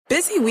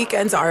Busy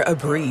weekends are a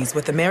breeze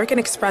with American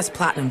Express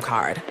Platinum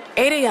Card.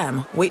 8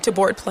 a.m., wait to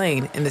board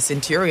plane in the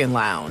Centurion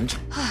Lounge.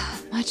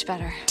 Much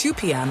better. 2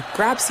 p.m.,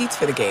 grab seats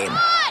for the game.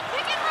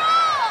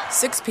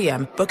 6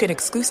 p.m., book an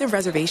exclusive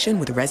reservation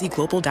with Resi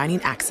Global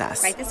Dining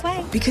Access. Right this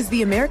way. Because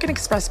the American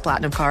Express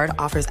Platinum Card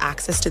offers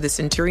access to the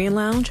Centurion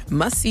Lounge,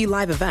 must-see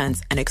live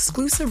events, and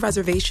exclusive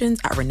reservations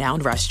at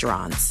renowned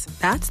restaurants.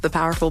 That's the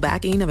powerful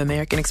backing of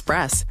American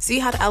Express. See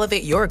how to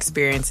elevate your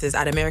experiences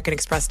at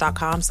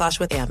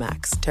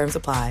americanexpress.com/withAmex. Terms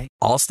apply.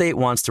 Allstate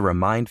wants to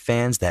remind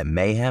fans that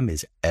mayhem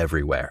is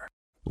everywhere.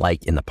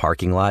 Like in the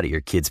parking lot at your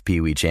kid's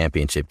Pee Wee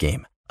Championship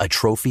game. A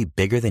trophy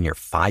bigger than your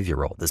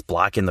 5-year-old is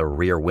blocking the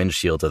rear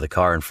windshield of the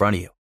car in front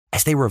of you.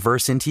 As they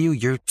reverse into you,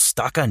 you're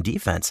stuck on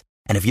defense.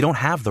 And if you don't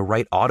have the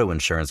right auto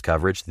insurance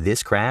coverage,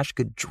 this crash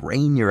could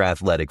drain your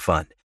athletic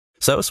fund.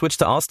 So switch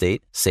to Allstate,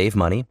 save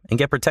money, and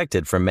get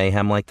protected from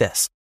mayhem like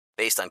this.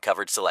 Based on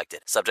coverage selected,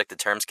 subject to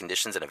terms,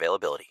 conditions, and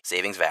availability.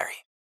 Savings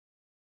vary.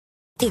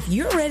 If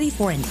you're ready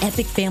for an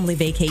epic family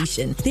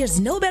vacation, there's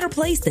no better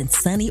place than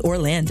sunny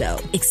Orlando.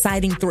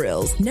 Exciting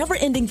thrills,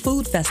 never-ending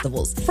food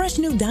festivals, fresh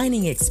new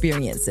dining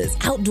experiences,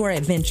 outdoor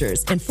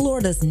adventures, and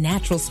Florida's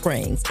natural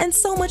springs, and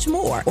so much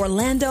more.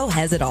 Orlando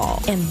has it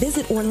all. And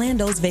Visit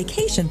Orlando's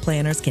vacation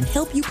planners can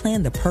help you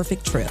plan the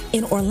perfect trip.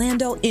 In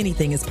Orlando,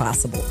 anything is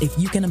possible if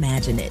you can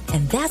imagine it.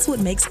 And that's what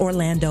makes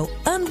Orlando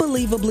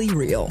unbelievably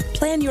real.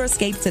 Plan your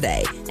escape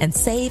today and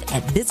save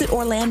at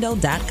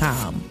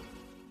visitorlando.com.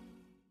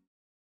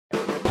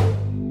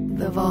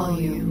 The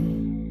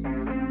volume.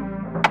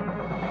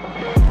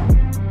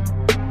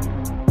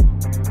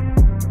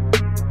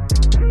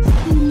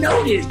 You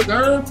know this,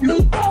 sir.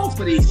 You fall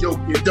for these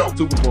jokers. Don't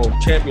Super Bowl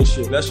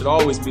championship. That should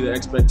always be the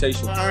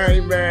expectation. I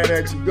ain't mad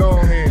at you. Go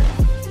ahead.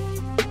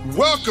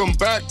 Welcome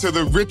back to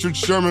the Richard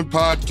Sherman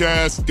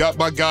podcast. Got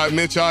my guy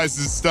Mitch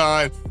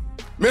Eisenstein.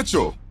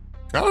 Mitchell,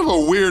 kind of a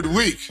weird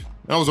week.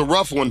 That was a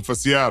rough one for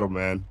Seattle,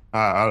 man.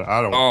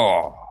 I don't.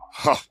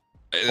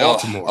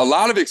 Baltimore. A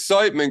lot of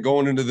excitement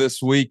going into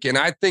this week, and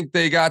I think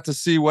they got to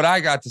see what I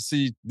got to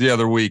see the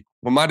other week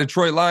when my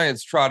Detroit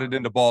Lions trotted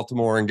into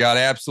Baltimore and got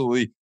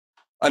absolutely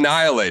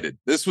annihilated.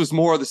 This was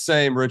more of the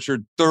same,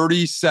 Richard.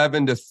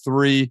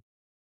 37-3.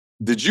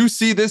 Did you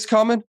see this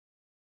coming?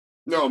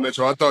 No,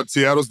 Mitchell. I thought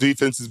Seattle's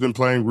defense has been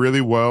playing really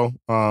well.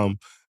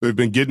 They've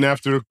been getting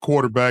after the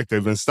quarterback.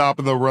 They've been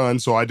stopping the run,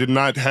 so I did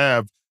not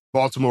have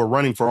Baltimore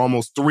running for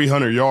almost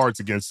 300 yards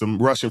against them,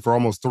 rushing for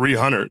almost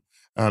 300.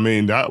 I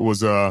mean, that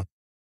was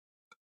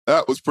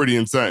pretty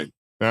insane.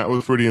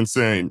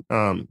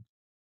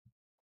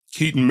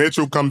 Keaton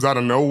Mitchell comes out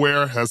of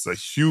nowhere, has a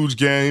huge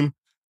game.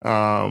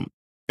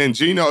 And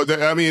Geno,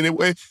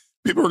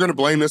 people are going to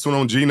blame this one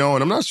on Geno,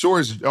 and I'm not sure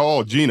it's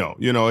all Geno.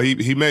 You know,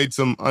 he made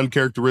some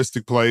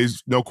uncharacteristic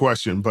plays, no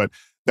question. But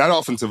that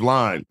offensive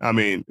line,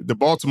 the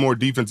Baltimore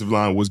defensive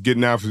line was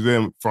getting after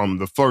them from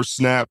the first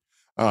snap.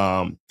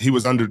 He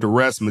was under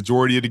duress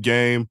majority of the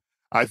game.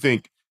 I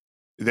think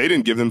they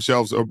didn't give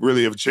themselves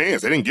really a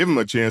chance. They didn't give him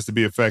a chance to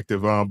be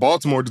effective.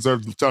 Baltimore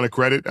deserves a ton of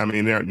credit. I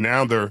mean, they're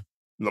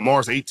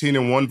Lamar's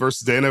 18-1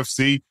 versus the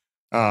NFC.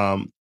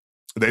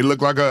 They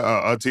look like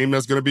a team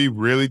that's going to be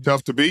really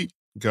tough to beat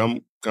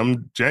come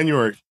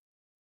January.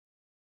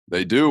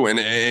 They do,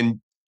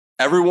 and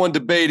everyone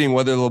debating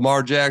whether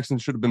Lamar Jackson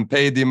should have been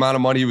paid the amount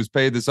of money he was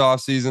paid this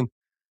offseason.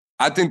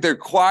 I think they're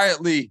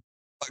quietly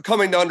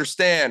coming to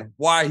understand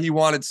why he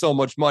wanted so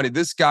much money.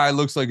 This guy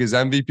looks like his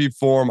MVP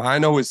form. I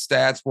know his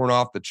stats weren't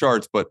off the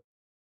charts, but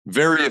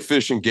very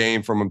efficient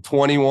game from him.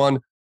 21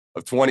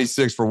 of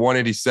 26 for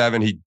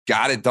 187. He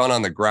got it done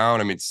on the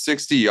ground.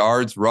 60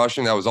 yards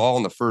rushing. That was all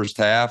in the first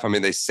half.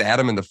 They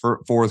sat him in the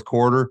fourth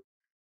quarter.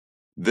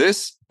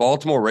 This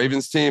Baltimore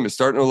Ravens team is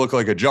starting to look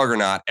like a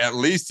juggernaut, at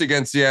least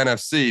against the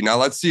NFC. Now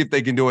let's see if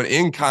they can do it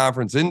in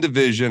conference, in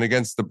division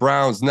against the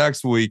Browns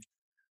next week.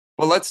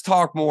 But let's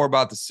talk more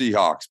about the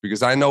Seahawks,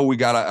 because I know we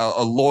got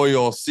a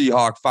loyal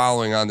Seahawk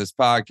following on this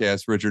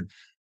podcast, Richard.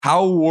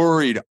 How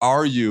worried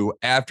are you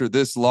after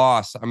this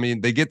loss?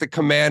 They get the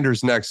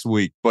Commanders next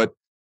week, but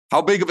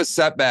how big of a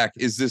setback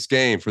is this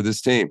game for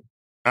this team?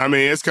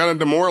 It's kind of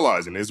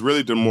demoralizing. It's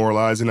really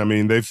demoralizing.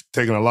 They've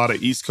taken a lot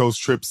of East Coast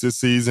trips this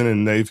season,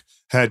 and they've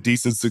had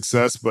decent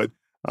success, but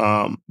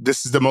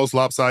this is the most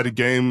lopsided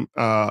game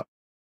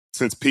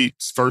since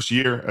Pete's first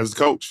year as a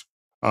coach.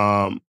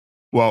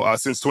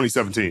 Since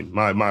 2017,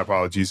 my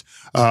apologies.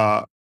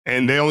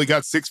 And they only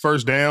got 6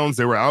 first downs.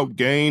 They were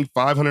outgained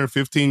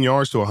 515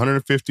 yards to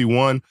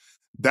 151.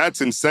 That's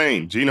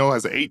insane. Geno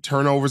has 8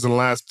 turnovers in the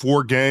last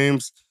 4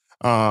 games.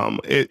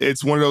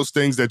 It's one of those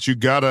things that you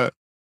gotta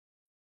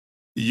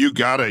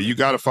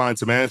find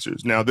some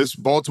answers. Now, this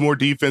Baltimore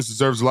defense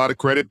deserves a lot of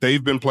credit.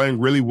 They've been playing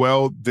really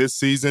well this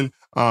season.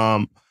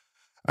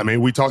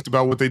 We talked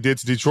about what they did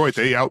to Detroit.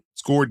 They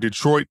outscored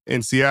Detroit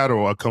and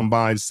Seattle a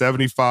combined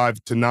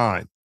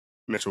 75-9.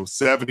 Mitchell,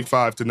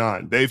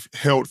 75-9. They've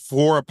held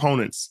 4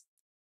 opponents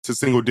to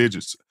single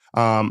digits.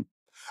 I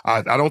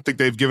don't think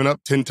they've given up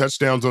 10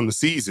 touchdowns on the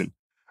season.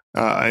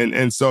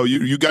 And so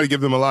you got to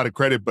give them a lot of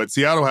credit, but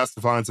Seattle has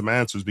to find some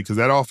answers, because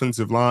that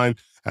offensive line,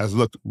 has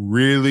looked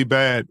really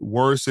bad,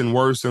 worse and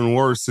worse and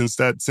worse since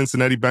that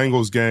Cincinnati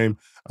Bengals game.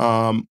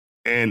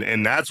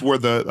 And that's where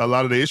a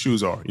lot of the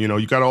issues are. You know,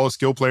 you got all the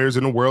skill players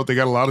in the world. They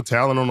got a lot of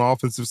talent on the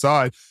offensive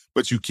side,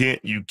 but you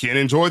can't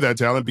enjoy that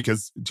talent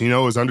because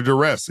Geno is under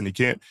duress and he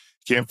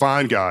can't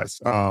find guys.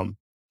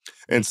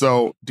 And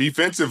so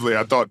defensively,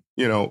 I thought,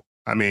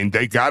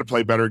 they got to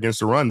play better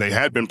against the run. They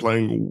had been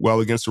playing well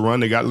against the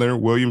run. They got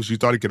Leonard Williams. You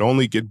thought he could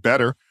only get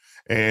better.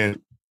 And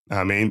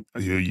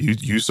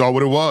you saw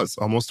what it was.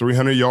 Almost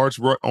 300 yards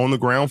on the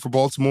ground for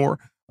Baltimore.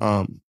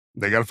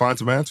 They got to find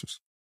some answers.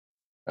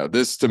 Now,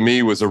 this to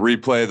me was a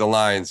replay of the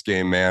Lions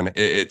game, man.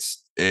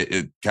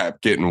 It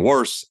kept getting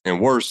worse and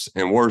worse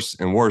and worse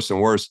and worse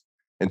and worse.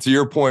 And to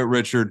your point,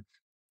 Richard,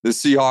 the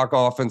Seahawks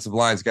offensive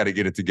line's got to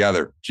get it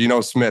together.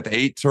 Geno Smith,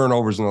 8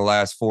 turnovers in the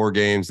last 4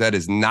 games. That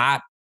is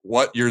not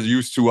what you're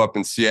used to up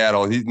in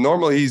Seattle.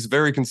 He's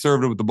very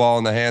conservative with the ball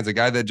in the hands, a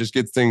guy that just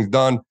gets things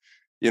done,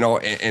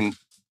 and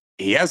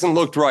he hasn't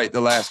looked right the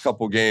last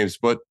couple games.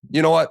 But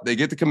you know what? They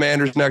get the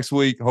Commanders next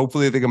week.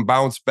 Hopefully they can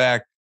bounce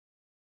back.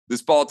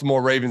 This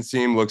Baltimore Ravens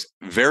team looks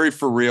very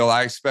for real.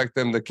 I expect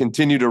them to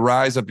continue to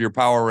rise up your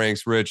power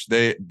ranks, Rich.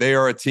 They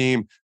are a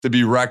team to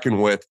be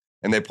reckoned with,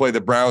 and they play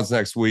the Browns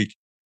next week.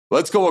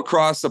 Let's go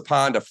across the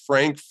pond to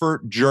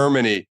Frankfurt,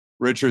 Germany.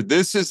 Richard,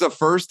 this is the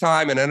first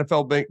time an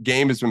NFL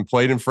game has been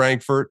played in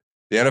Frankfurt.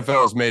 The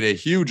NFL has made a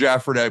huge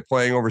effort at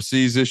playing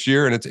overseas this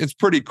year, and it's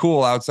pretty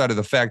cool outside of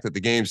the fact that the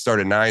game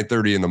started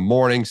 9:30 in the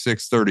morning,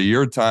 6:30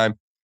 your time.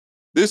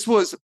 This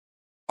was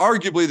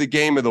arguably the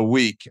game of the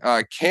week.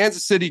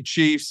 Kansas City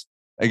Chiefs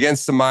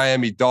against the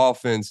Miami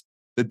Dolphins.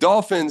 The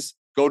Dolphins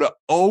go to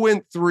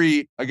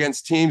 0-3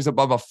 against teams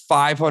above a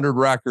 500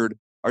 record,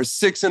 are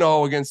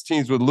 6-0 against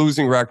teams with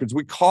losing records.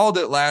 We called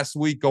it last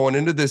week going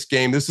into this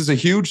game. This is a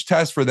huge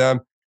test for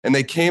them, and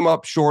they came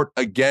up short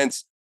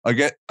against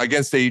a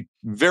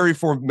very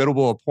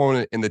formidable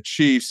opponent in the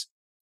Chiefs.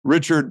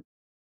 Richard,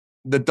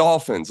 the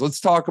Dolphins.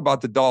 Let's talk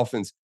about the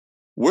Dolphins.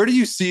 Where do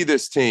you see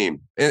this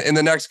team in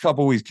the next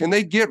couple of weeks? Can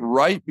they get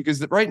right?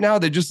 Because right now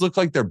they just look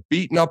like they're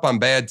beating up on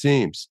bad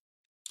teams.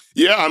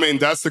 Yeah,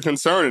 that's the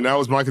concern, and that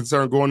was my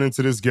concern going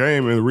into this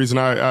game, and the reason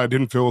I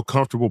didn't feel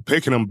comfortable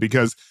picking them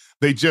because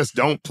they just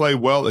don't play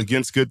well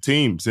against good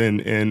teams,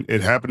 and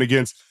it happened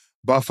against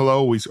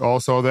Buffalo. We all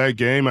saw that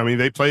game.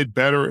 They played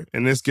better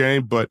in this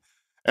game, but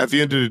at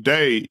the end of the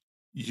day,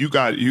 you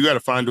got to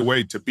find a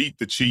way to beat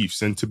the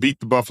Chiefs and to beat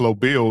the Buffalo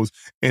Bills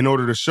in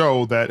order to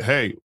show that,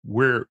 hey,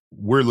 we're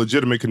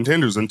legitimate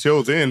contenders.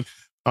 Until then,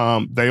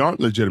 they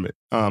aren't legitimate.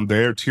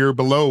 They're a tier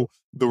below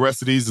the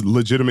rest of these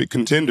legitimate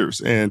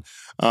contenders. And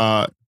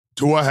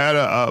Tua had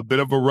a bit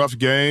of a rough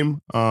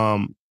game.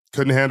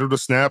 Couldn't handle the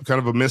snap, kind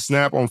of a missed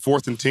snap on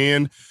 4th and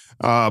 10.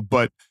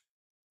 But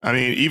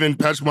even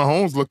Patrick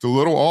Mahomes looked a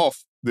little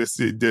off this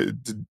game.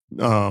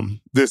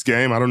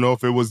 I don't know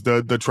if it was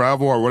the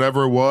travel or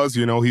whatever it was.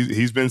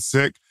 He's been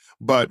sick,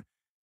 but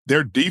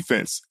their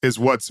defense is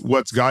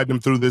what's guided them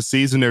through this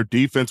season. Their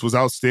defense was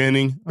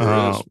outstanding.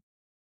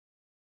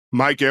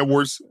 Mike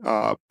Edwards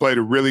played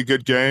a really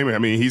good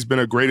game. He's been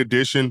a great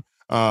addition.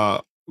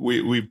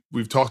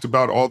 We've talked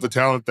about all the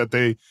talent that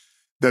they've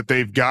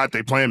got.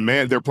 They're playing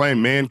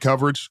man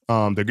coverage.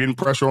 They're getting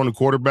pressure on the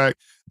quarterback.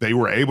 They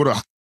were able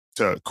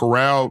to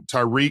corral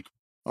Tyreek.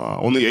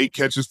 Only 8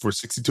 catches for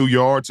 62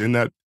 yards in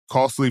that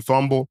costly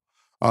fumble.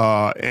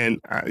 I don't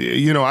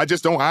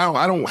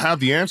have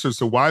the answers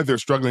to why they're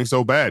struggling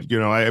so bad.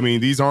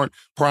 These aren't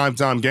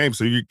primetime games,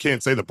 so you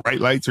can't say the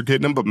bright lights are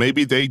getting them, but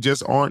maybe they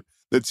just aren't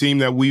the team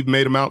that we've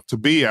made them out to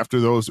be after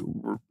those,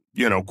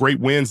 great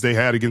wins they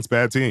had against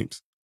bad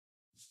teams.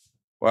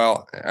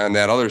 Well, on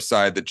that other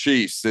side, the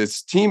Chiefs,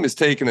 this team has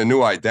taken a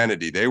new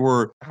identity. I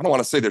don't want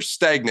to say they're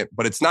stagnant,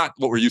 but it's not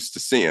what we're used to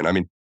seeing.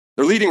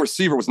 Their leading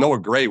receiver was Noah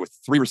Gray with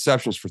 3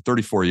 receptions for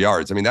 34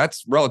 yards.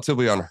 That's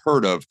relatively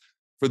unheard of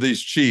for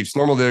these Chiefs.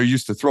 Normally, they're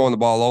used to throwing the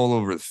ball all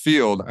over the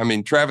field.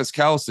 Travis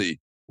Kelce,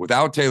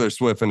 without Taylor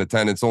Swift in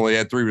attendance, only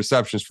had 3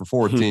 receptions for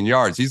 14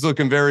 yards. He's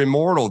looking very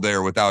mortal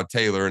there without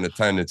Taylor in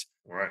attendance.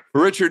 Right. But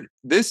Richard,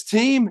 this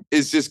team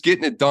is just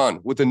getting it done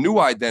with a new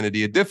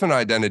identity, a different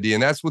identity,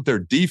 and that's with their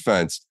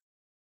defense.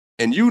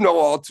 And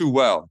all too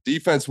well,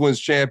 defense wins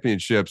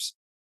championships.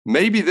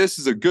 Maybe this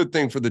is a good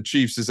thing for the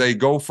Chiefs as they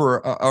go for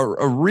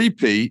a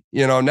repeat,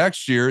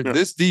 next year. Yeah.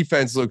 This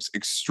defense looks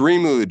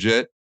extremely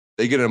legit.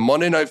 They get a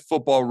Monday Night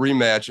Football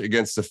rematch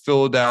against the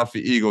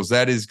Philadelphia Eagles.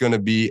 That is going to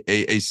be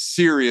a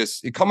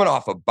serious, coming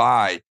off a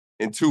bye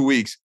in 2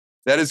 weeks,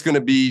 that is going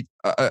to be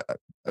a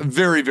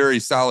very, very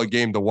solid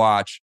game to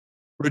watch.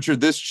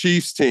 Richard, this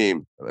Chiefs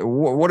team,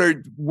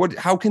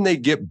 how can they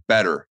get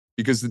better?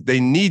 Because they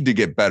need to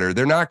get better.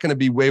 They're not going to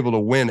be able to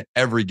win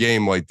every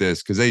game like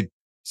this because they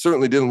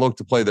certainly didn't look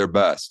to play their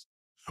best.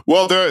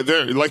 Well,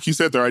 they're like you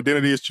said, their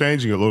identity is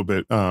changing a little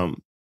bit.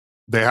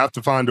 They have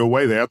to find a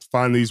way. They have to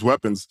find these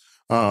weapons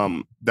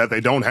that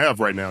they don't have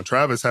right now.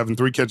 Travis having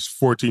 3 catches,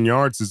 14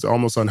 yards is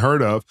almost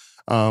unheard of.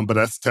 But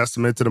that's a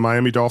testament to the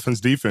Miami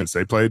Dolphins defense.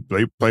 They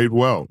played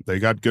well. They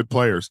got good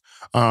players.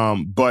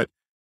 But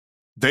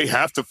they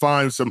have to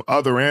find some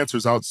other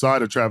answers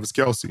outside of Travis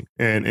Kelce.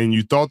 And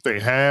you thought they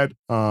had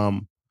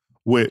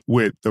with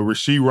the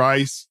Rashee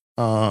Rice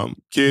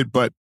kid,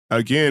 but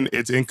again,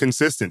 it's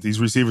inconsistent. These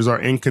receivers are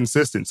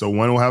inconsistent. So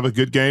one will have a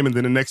good game, and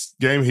then the next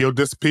game he'll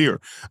disappear.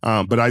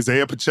 But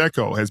Isaiah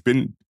Pacheco has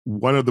been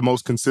one of the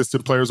most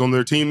consistent players on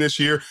their team this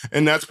year,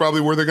 and that's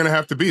probably where they're going to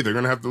have to be. They're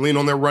going to have to lean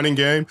on their running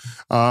game,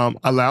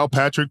 allow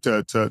Patrick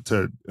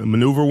to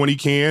maneuver when he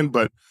can,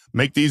 but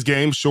make these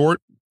games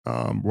short.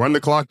 Run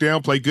the clock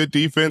down, play good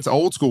defense,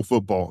 old school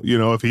football. You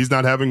know, if he's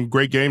not having a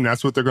great game,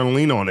 that's what they're going to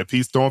lean on. If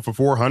he's throwing for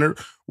 400,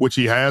 which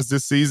he has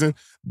this season,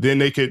 then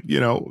they could,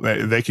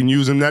 they can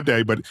use him that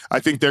day. But I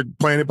think they're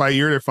playing it by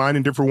ear. They're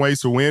finding different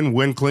ways to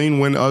win clean,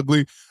 win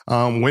ugly,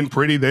 win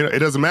pretty. It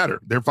doesn't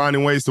matter. They're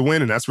finding ways to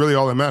win, and that's really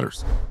all that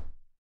matters.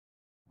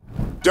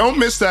 Don't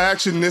miss the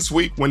action this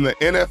week when the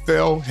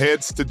NFL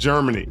heads to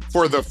Germany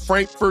for the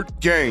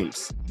Frankfurt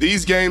Games.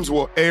 These games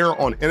will air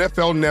on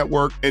NFL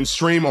Network and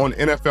stream on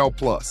NFL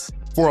Plus.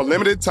 For a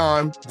limited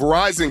time,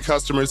 Verizon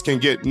customers can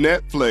get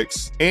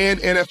Netflix and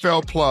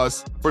NFL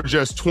Plus for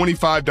just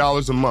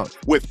 $25 a month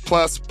with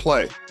Plus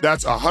Play.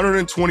 That's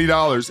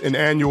 $120 in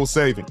annual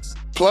savings.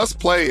 Plus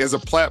Play is a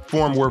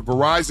platform where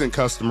Verizon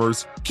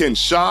customers can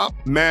shop,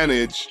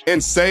 manage,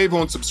 and save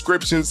on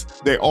subscriptions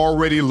they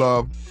already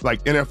love,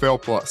 like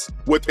NFL Plus.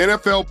 With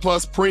NFL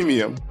Plus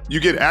Premium, you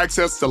get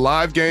access to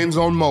live games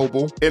on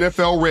mobile,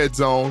 NFL Red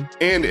Zone,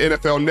 and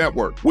NFL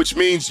Network, which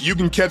means you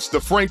can catch the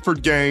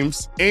Frankfurt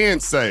games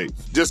and save.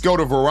 Just go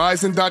to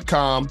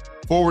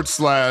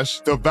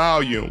Verizon.com/the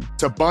volume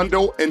to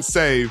bundle and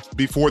save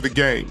before the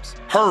games.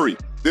 Hurry,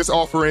 this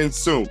offer ends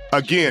soon.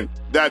 Again,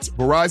 that's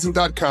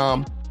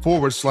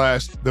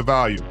Verizon.com/the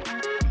volume.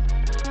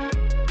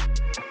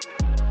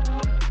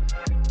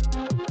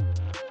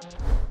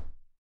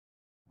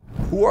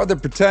 Who are the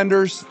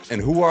pretenders and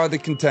who are the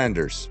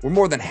contenders? We're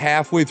more than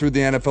halfway through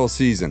the NFL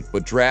season,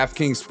 but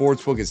DraftKings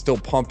Sportsbook is still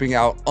pumping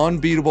out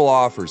unbeatable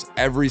offers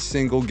every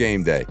single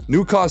game day.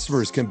 New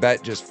customers can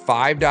bet just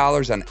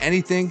 $5 on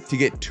anything to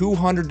get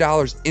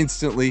 $200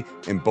 instantly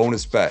in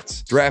bonus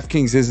bets.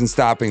 DraftKings isn't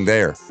stopping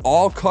there.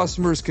 All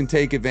customers can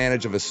take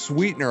advantage of a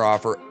sweetener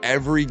offer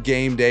every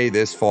game day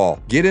this fall.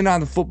 Get in on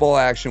the football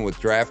action with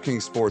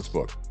DraftKings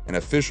Sportsbook, an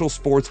official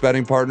sports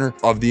betting partner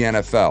of the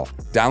NFL.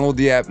 Download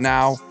the app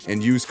now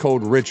and use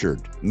code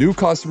Richard. New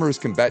customers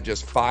can bet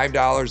just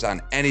 $5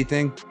 on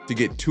anything to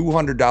get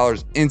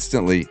 $200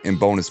 instantly in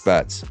bonus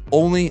bets.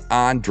 Only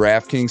on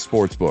DraftKings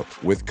Sportsbook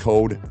with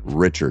code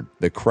Richard.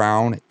 The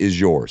crown is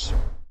yours.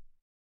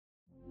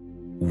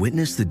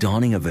 Witness the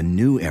dawning of a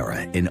new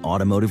era in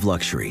automotive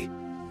luxury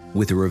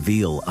with a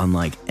reveal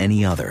unlike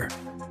any other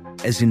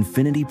as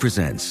Infiniti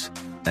presents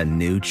a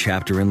new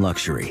chapter in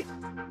luxury.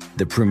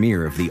 The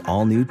premiere of the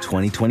all-new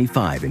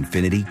 2025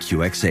 Infiniti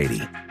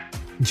QX80.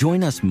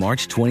 Join us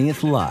March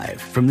 20th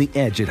live from the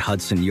Edge at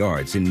Hudson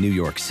Yards in New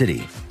York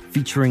City,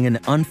 featuring an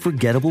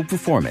unforgettable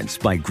performance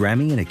by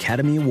Grammy and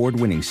Academy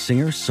Award-winning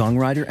singer,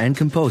 songwriter, and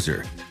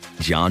composer,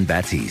 Jon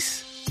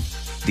Batiste.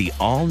 The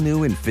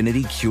all-new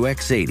Infiniti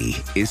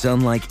QX80 is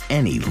unlike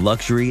any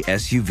luxury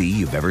SUV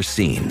you've ever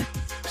seen.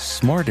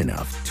 Smart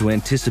enough to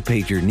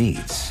anticipate your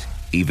needs,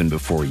 even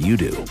before you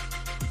do.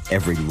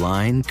 Every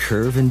line,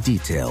 curve, and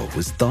detail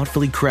was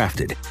thoughtfully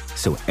crafted,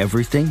 so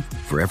everything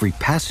for every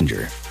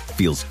passenger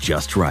feels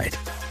just right.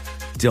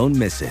 Don't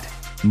miss it.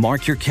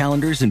 Mark your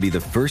calendars and be the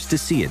first to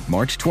see it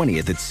March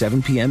 20th at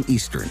 7 p.m.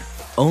 Eastern,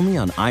 only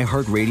on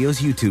iHeartRadio's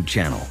YouTube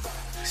channel.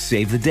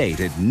 Save the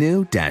date at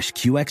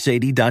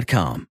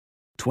new-QX80.com.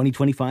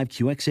 2025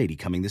 QX80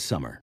 coming this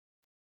summer.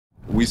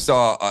 We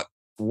saw a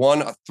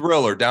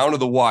thriller down to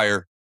the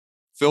wire.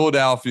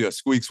 Philadelphia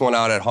squeaks one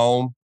out at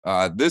home.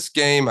 This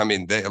game,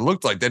 it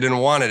looked like they didn't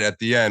want it at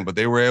the end, but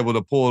they were able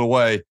to pull it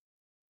away.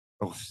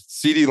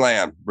 CeeDee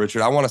Lamb,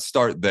 Richard, I want to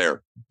start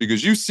there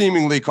because you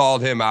seemingly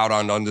called him out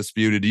on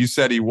Undisputed. You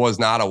said he was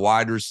not a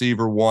wide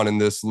receiver one in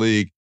this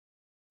league.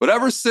 But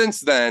ever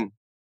since then,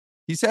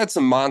 he's had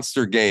some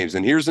monster games.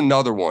 And here's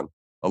another one.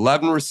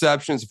 11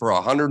 receptions for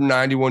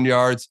 191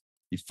 yards.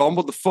 He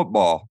fumbled the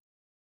football.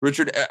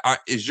 Richard,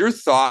 is your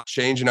thought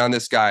changing on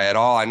this guy at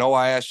all? I know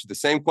I asked you the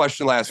same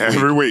question last week.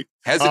 Every week.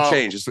 Has it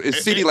changed? Is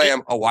CeeDee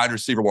Lamb a wide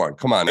receiver one?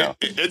 Come on now.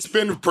 He's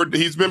been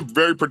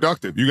very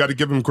productive. You got to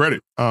give him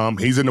credit.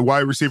 He's in the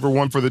wide receiver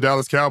one for the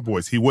Dallas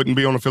Cowboys. He wouldn't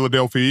be on the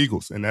Philadelphia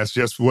Eagles, and that's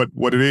just what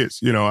it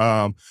is,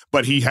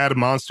 But he had a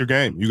monster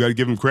game. You got to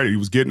give him credit. He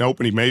was getting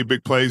open. He made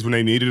big plays when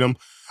they needed him.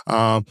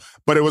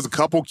 But it was a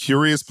couple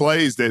curious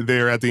plays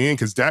there at the end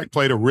because Dak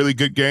played a really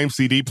good game.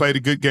 CD played a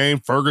good game.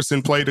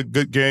 Ferguson played a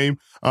good game.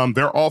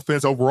 Their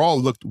offense overall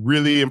looked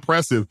really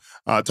impressive.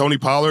 Tony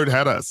Pollard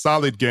had a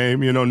solid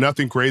game,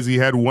 nothing crazy. He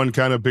had one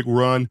kind of big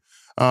run.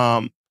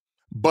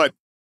 But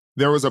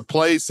there was a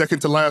play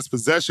second to last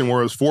possession where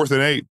it was 4th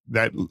and 8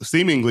 that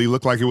seemingly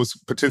looked like it was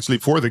potentially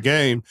for the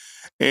game.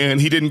 And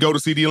he didn't go to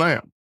CeeDee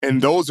Lamb.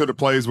 And those are the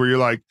plays where you're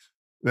like,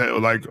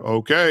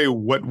 okay,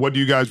 what do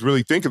you guys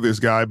really think of this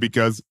guy?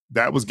 Because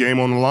that was game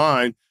on the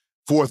line,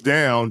 4th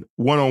down,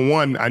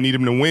 1-on-1. I need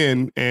him to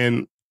win,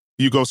 and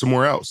you go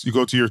somewhere else. You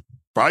go to your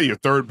probably your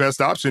third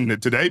best option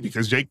today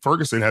because Jake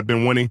Ferguson had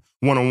been winning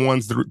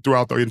one-on-ones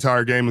throughout the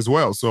entire game as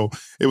well. So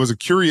it was a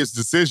curious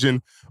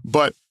decision,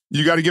 but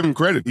you got to give him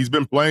credit. He's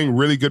been playing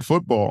really good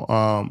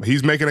football.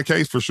 He's making a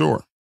case for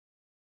sure.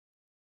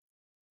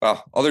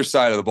 Well, other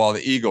side of the ball,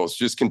 the Eagles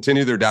just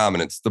continue their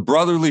dominance. The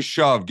brotherly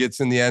shove gets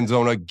in the end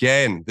zone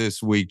again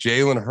this week.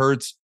 Jalen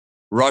Hurts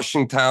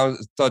rushing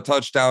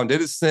touchdown,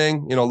 did his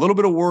thing. A little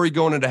bit of worry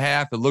going into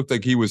half. It looked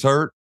like he was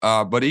hurt,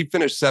 but he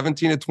finished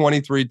 17 of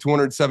 23,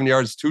 207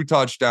 yards, 2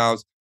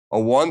 touchdowns, a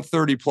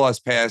 130-plus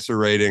passer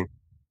rating.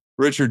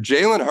 Richard,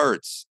 Jalen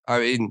Hurts,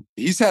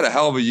 he's had a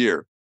hell of a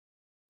year.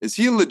 Is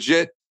he a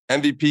legit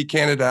MVP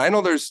candidate? I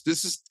know this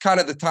is kind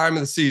of the time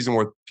of the season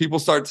where people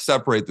start to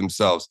separate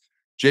themselves.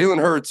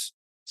 Jalen Hurts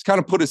has kind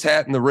of put his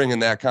hat in the ring in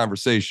that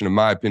conversation, in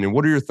my opinion.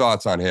 What are your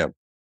thoughts on him?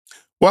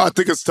 Well, I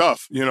think it's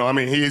tough.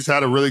 He's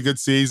had a really good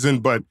season,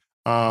 but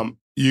when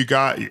you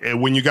got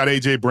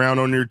A.J. Brown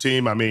on your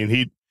team,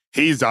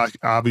 he's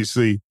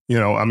obviously,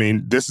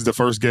 this is the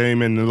first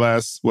game in the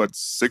last,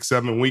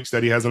 6-7 weeks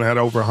that he hasn't had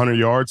over 100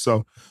 yards.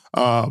 So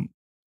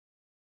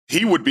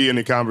he would be in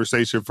the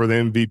conversation for the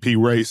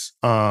MVP race.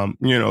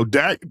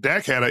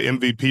 Dak had an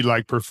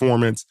MVP-like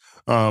performance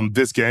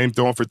this game,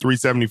 throwing for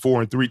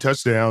 374 and 3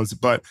 touchdowns.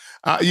 But,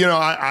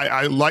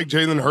 I like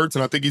Jalen Hurts,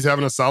 and I think he's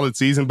having a solid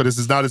season, but this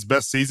is not his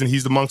best season.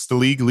 He's amongst the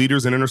league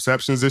leaders in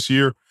interceptions this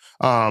year.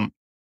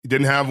 He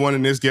didn't have one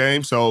in this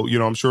game, so,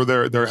 I'm sure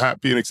they're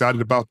happy and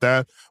excited about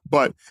that.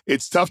 But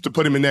it's tough to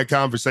put him in that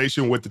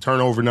conversation with the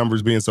turnover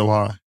numbers being so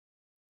high.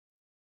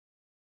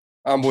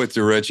 I'm with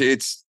you, Rich.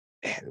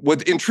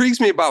 What intrigues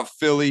me about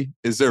Philly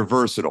is they're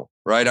versatile,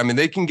 right?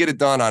 They can get it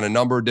done on a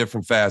number of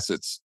different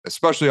facets,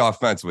 especially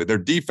offensively. Their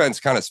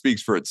defense kind of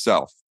speaks for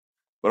itself.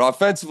 But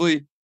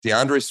offensively,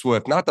 DeAndre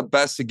Swift, not the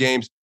best of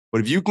games, but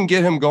if you can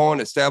get him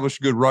going, establish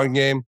a good run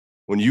game,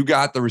 when you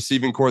got the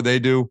receiving core they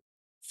do,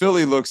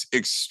 Philly looks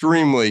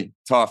extremely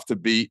tough to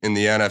beat in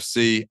the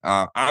NFC.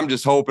 I'm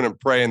just hoping and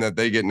praying that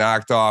they get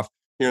knocked off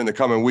here in the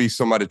coming weeks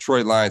so my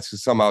Detroit Lions can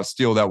somehow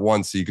steal that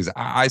 1 seed, because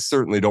I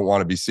certainly don't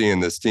want to be seeing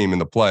this team in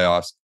the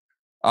playoffs.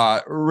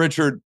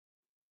 Richard,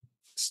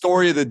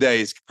 story of the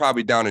day is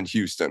probably down in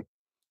Houston.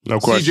 No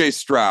question. CJ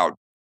Stroud,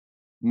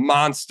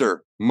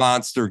 monster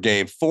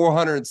game,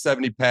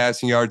 470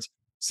 passing yards,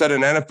 set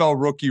an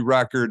NFL rookie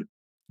record.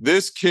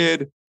 This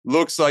kid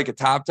looks like a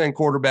top 10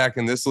 quarterback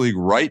in this league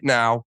right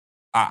now.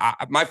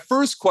 My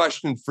first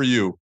question for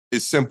you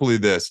is simply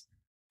this.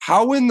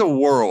 How in the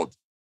world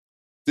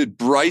did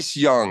Bryce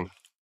Young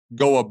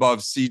go above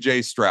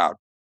CJ Stroud?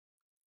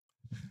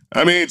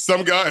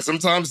 Some guys,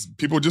 sometimes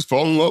people just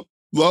fall in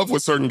love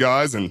with certain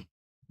guys, and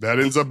that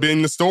ends up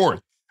being the story.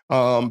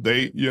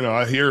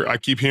 I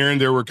keep hearing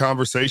there were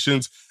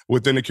conversations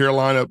within the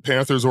Carolina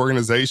Panthers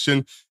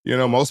organization.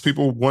 Most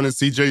people wanted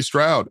CJ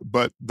Stroud,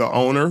 but the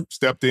owner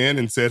stepped in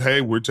and said,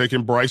 hey, we're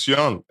taking Bryce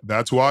Young.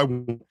 That's who I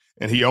want.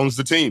 And he owns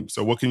the team.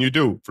 So what can you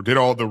do? Forget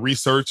all the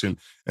research and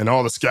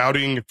all the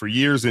scouting for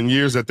years and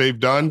years that they've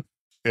done.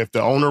 If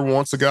the owner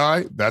wants a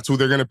guy, that's who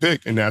they're going to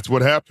pick. And that's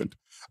what happened.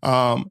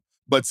 But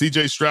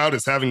CJ Stroud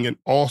is having an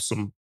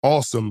awesome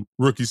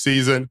rookie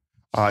season.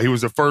 He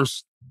was the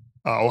first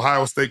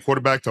Ohio State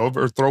quarterback to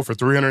overthrow for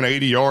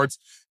 380 yards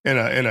in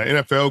an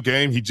NFL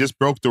game. He just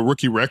broke the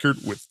rookie record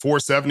with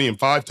 470 and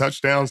 5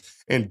 touchdowns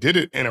and did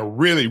it in a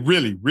really,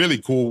 really, really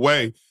cool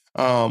way.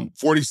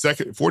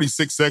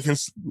 46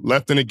 seconds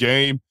left in the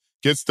game,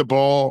 gets the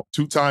ball,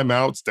 2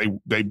 timeouts.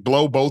 They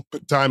blow both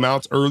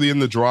timeouts early in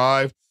the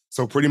drive.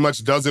 So pretty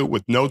much does it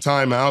with no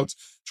timeouts,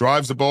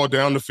 drives the ball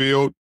down the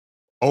field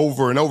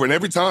over and over. And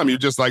every time you're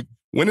just like,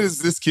 when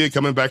is this kid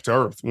coming back to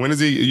earth? When is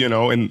he,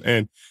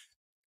 and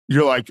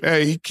you're like,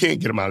 hey, he can't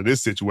get him out of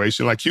this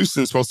situation. Like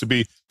Houston's supposed to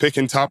be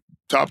picking top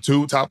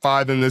 2, top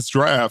 5 in this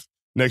draft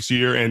next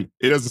year, and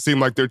it doesn't seem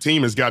like their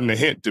team has gotten a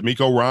hint.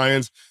 DeMeco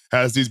Ryans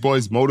has these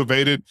boys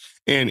motivated,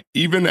 and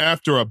even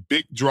after a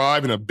big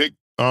drive and a big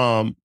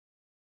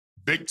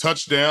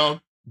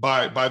touchdown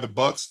by the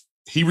Bucs,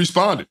 he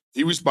responded.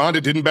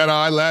 Didn't bat an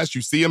eyelash.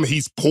 You see him,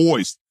 he's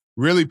poised,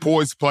 really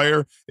poised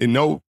player, and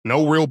no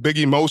real big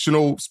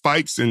emotional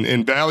spikes and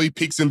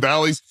peaks and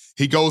valleys.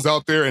 He goes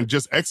out there and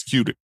just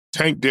executed.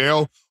 Tank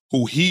Dell,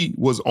 who he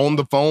was on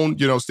the phone,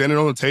 standing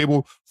on the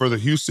table for the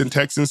Houston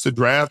Texans to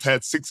draft,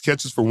 had 6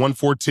 catches for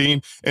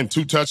 114 and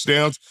 2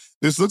 touchdowns.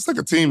 This looks like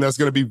a team that's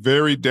going to be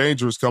very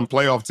dangerous come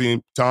playoff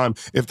team time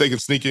if they can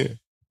sneak in.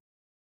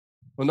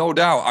 Well, no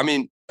doubt.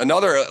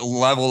 Another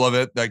level of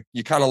it that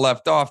you kind of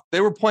left off, they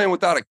were playing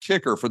without a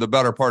kicker for the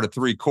better part of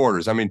 3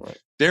 quarters.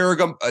 Dare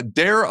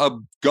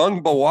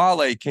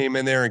Ogunbowale came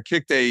in there and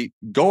kicked a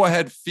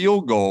go-ahead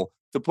field goal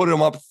to put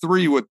him up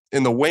 3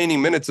 in the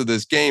waning minutes of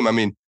this game.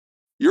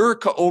 You're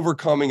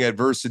overcoming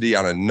adversity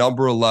on a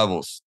number of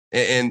levels.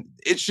 And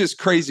it's just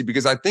crazy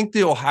because I think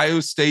the Ohio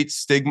State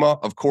stigma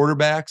of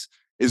quarterbacks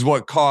is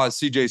what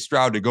caused CJ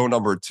Stroud to go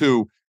number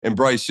 2 and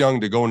Bryce Young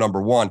to go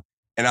number 1.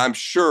 And I'm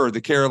sure the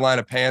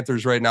Carolina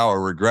Panthers right now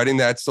are regretting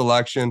that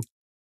selection.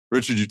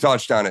 Richard, you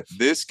touched on it.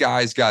 This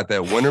guy's got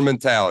that winner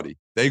mentality.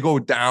 They go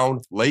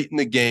down late in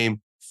the game,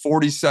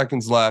 40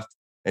 seconds left,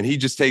 and he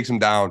just takes them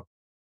down.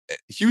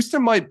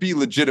 Houston might be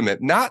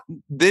legitimate, not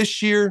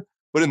this year,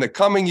 but in the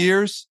coming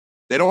years.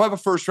 They don't have a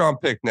first-round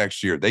pick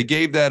next year. They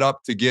gave that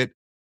up to get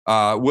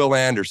Will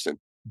Anderson.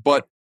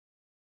 But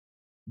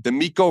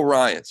DeMeco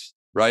Ryans,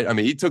 right? I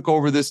mean, he took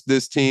over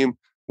this team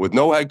with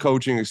no head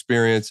coaching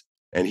experience,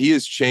 and he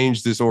has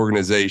changed this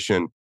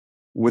organization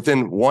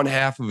within one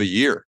half of a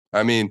year.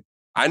 I mean,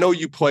 I know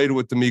you played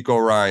with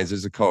DeMeco Ryans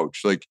as a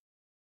coach. Like,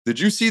 did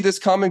you see this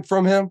coming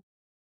from him?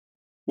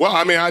 Well,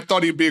 I mean, I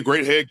thought he'd be a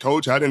great head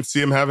coach. I didn't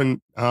see him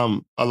having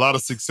a lot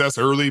of success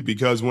early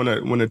because when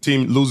a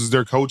team loses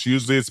their coach,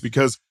 usually it's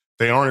because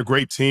they aren't a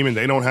great team and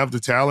they don't have the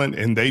talent,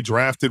 and they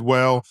drafted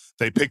well.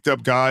 They picked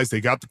up guys. They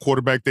got the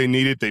quarterback they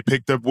needed. They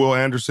picked up Will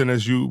Anderson,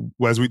 as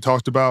we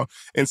talked about.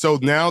 And so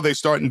now they're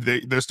starting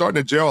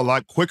to gel a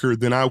lot quicker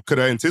than I could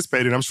have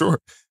anticipated. I'm sure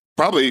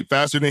probably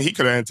faster than he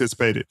could have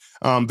anticipated.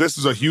 This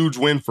is a huge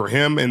win for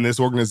him and this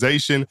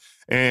organization.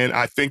 And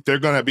I think they're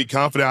going to be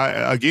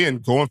confident, again,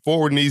 going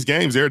forward in these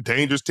games. They're a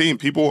dangerous team.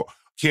 People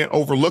can't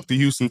overlook the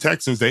Houston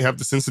Texans. They have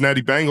the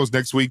Cincinnati Bengals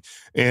next week.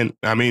 And,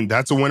 I mean,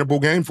 that's a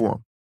winnable game for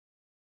them.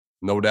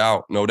 No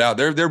doubt.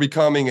 They're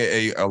becoming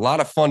a lot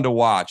of fun to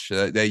watch.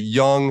 That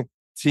young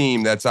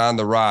team that's on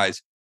the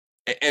rise.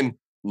 And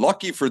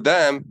lucky for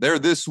them, they're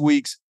this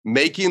week's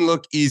Making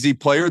Look Easy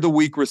Player of the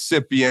Week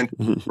recipient,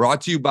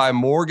 brought to you by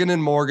Morgan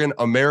 & Morgan.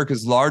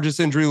 America's largest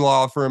injury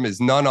law firm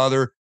is none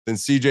other than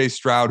C.J.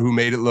 Stroud, who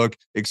made it look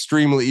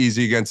extremely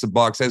easy against the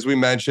Bucs. As we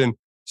mentioned,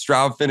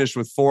 Stroud finished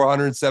with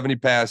 470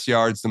 pass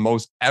yards, the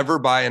most ever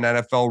by an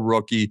NFL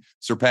rookie,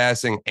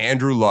 surpassing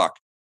Andrew Luck.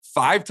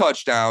 5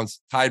 touchdowns,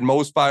 tied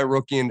most by a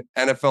rookie in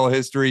NFL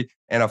history,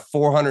 and a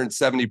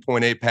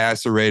 470.8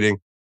 passer rating.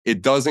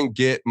 It doesn't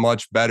get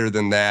much better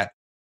than that.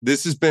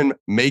 This has been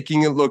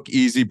Making It Look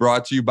Easy,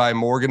 brought to you by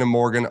Morgan &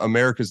 Morgan,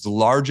 America's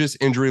largest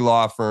injury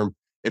law firm.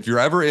 If you're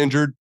ever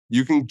injured,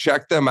 you can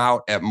check them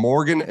out at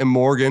Morgan &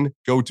 Morgan.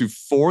 Go to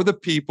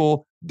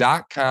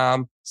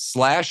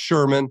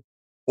forthepeople.com/Sherman,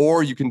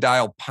 or you can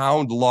dial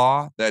pound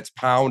law. That's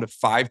pound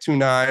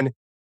 529.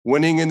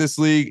 Winning in this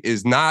league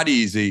is not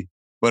easy,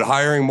 but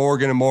hiring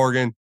Morgan &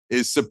 Morgan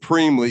is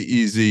supremely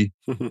easy.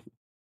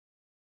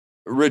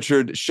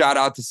 Richard, shout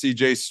out to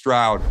C.J.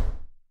 Stroud.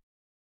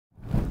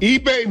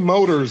 eBay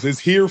Motors is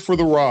here for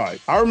the ride.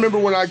 I remember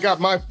when I got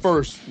my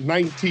first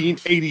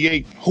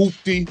 1988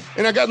 Hoopty,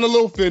 and I got in a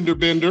little fender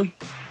bender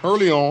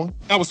early on.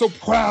 I was so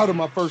proud of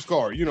my first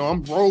car. You know,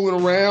 I'm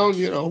rolling around,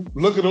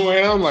 looking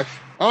around like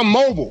I'm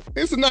mobile.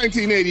 It's a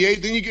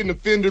 1988. Then you get in a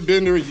fender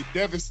bender and you're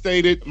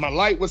devastated. My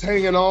light was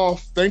hanging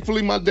off.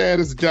 Thankfully, my dad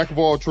is a jack of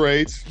all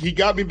trades. He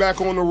got me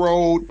back on the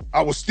road.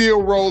 I was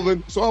still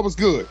rolling, so I was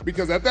good.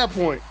 Because at that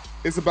point,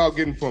 it's about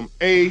getting from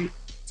A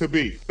to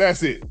B.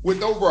 That's it.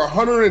 With over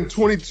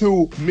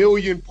 122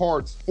 million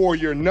parts for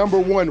your number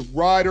one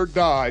ride or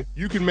die,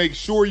 you can make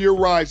sure your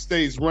ride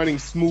stays running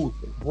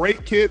smoothly.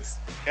 Brake kits,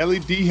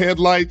 LED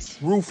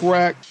headlights, roof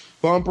rack,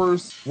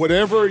 bumpers,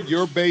 whatever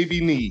your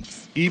baby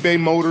needs, eBay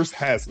Motors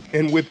has it.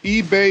 And with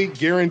eBay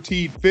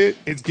Guaranteed Fit,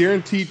 it's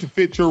guaranteed to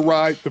fit your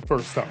ride the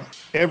first time,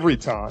 every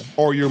time,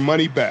 or your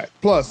money back.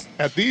 Plus,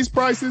 at these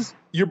prices,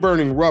 you're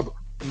burning rubber,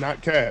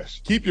 not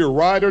cash. Keep your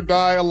ride or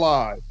die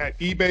alive at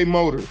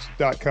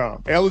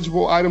ebaymotors.com.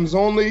 Eligible items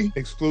only,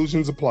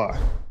 exclusions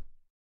apply.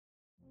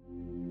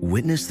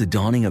 Witness the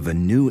dawning of a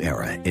new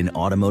era in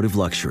automotive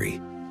luxury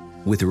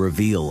with a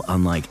reveal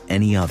unlike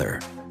any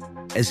other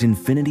as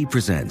Infiniti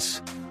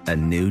presents a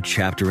new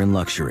chapter in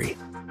luxury,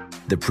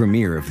 the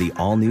premiere of the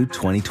all-new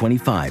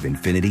 2025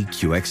 Infiniti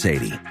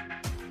QX80.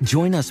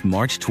 Join us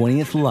March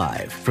 20th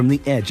live from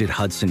the Edge at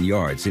Hudson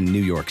Yards in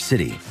New York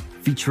City,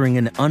 featuring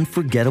an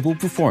unforgettable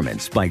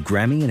performance by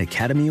Grammy and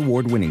Academy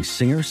Award-winning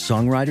singer,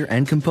 songwriter,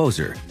 and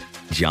composer,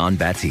 Jon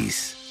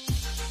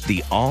Batiste.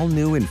 The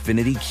all-new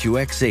Infiniti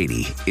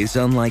QX80 is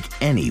unlike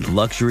any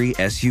luxury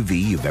SUV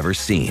you've ever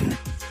seen.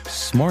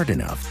 Smart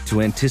enough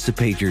to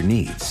anticipate your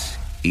needs,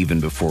 even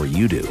before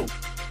you do.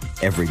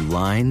 Every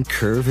line,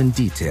 curve, and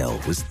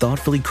detail was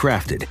thoughtfully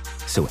crafted,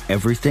 so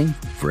everything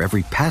for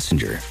every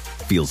passenger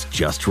feels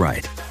just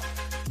right.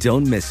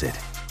 Don't miss it.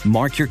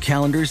 Mark your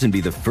calendars and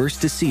be the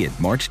first to see it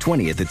March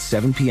 20th at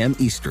 7 p.m.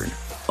 Eastern,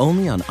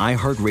 only on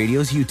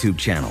iHeartRadio's YouTube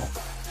channel.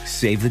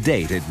 Save the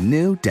date at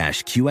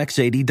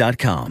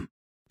new-QX80.com.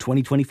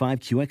 2025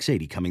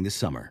 QX80 coming this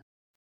summer.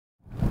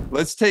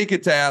 Let's take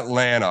it to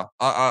Atlanta.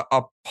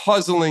 A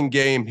puzzling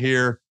game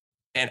here.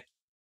 And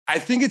I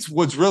think it's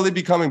what's really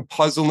becoming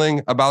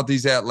puzzling about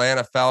these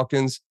Atlanta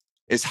Falcons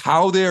is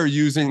how they are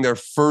using their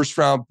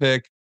first-round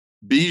pick,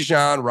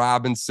 Bijan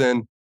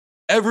Robinson.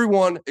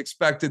 Everyone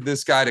expected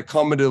this guy to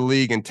come into the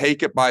league and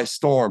take it by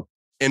storm.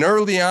 And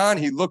early on,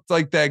 he looked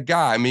like that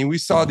guy. I mean, we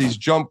saw these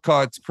jump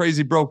cuts,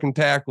 crazy broken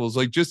tackles,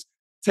 like just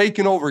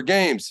taking over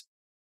games.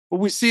 But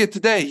we see it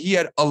today. He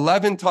had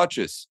 11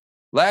 touches.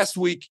 Last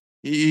week,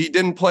 he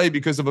didn't play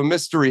because of a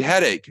mystery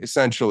headache,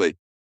 essentially.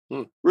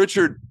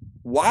 Richard,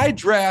 why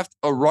draft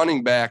a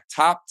running back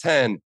top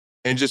 10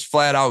 and just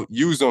flat out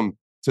use him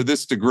to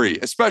this degree,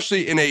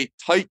 especially in a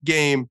tight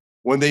game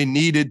when they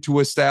needed to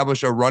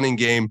establish a running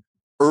game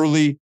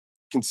early,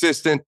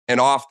 consistent, and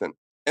often?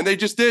 And they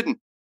just didn't.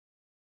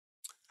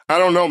 I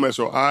don't know,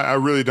 Mitchell. I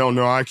really don't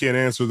know. I can't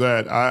answer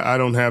that. I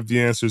don't have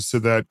the answers to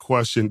that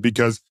question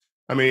because,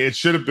 I mean, it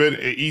should have been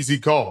an easy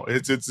call.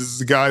 This is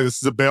a guy, this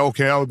is a bell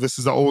cow. This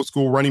is an old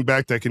school running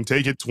back that can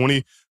take it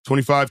 20,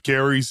 25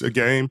 carries a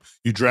game.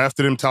 You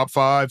drafted him top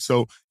 5,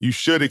 so you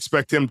should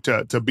expect him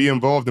to be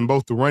involved in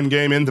both the run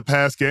game and the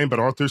pass game. But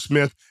Arthur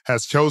Smith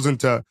has chosen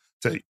to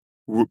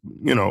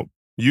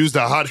use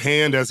the hot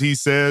hand, as he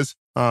says.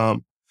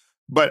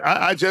 But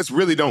I just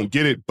really don't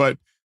get it. But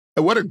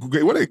what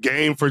a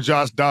game for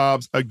Josh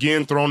Dobbs,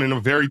 again, thrown in a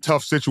very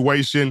tough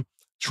situation,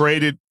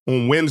 traded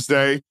on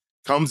Wednesday,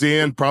 comes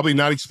in, probably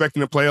not expecting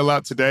to play a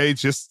lot today,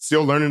 just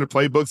still learning the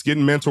playbooks,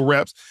 getting mental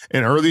reps.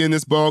 And early in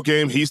this ball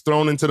game, he's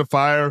thrown into the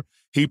fire.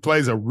 He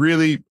plays a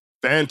really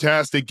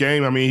fantastic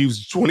game. I mean, he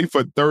was 20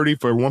 for 30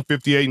 for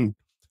 158 and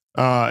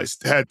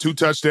had 2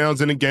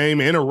 touchdowns in the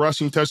game and a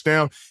rushing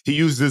touchdown. He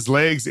used his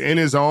legs and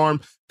his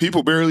arm.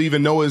 People barely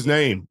even know his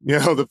name.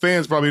 The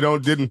fans probably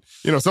didn't,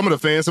 some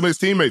of his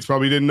teammates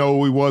probably didn't know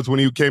who he was when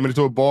he came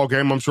into a ball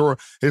game. I'm sure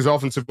his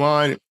offensive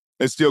line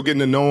is still getting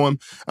to know him.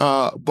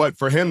 But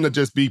for him to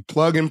just be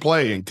plug and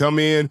play and come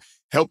in,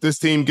 help this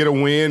team get a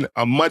win,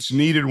 a much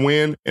needed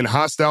win in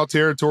hostile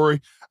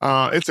territory.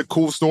 It's a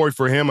cool story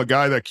for him, a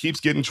guy that keeps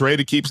getting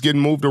traded, keeps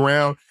getting moved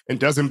around and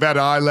doesn't bat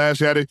an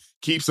eyelash at it,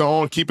 keeps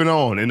on keeping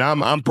on. And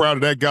I'm proud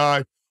of that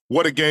guy.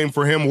 What a game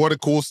for him. What a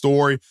cool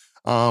story.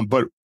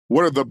 But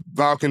what are the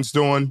Falcons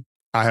doing?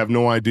 I have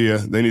no idea.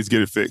 They need to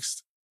get it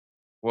fixed.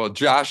 Well,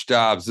 Josh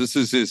Dobbs, this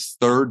is his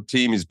 3rd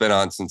team he's been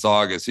on since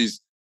August. He's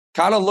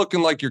kind of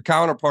looking like your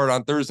counterpart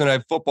on Thursday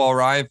Night Football,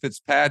 Ryan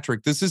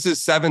Fitzpatrick. This is his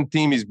 7th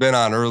team he's been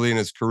on early in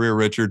his career,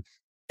 Richard.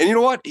 And you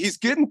know what? He's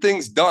getting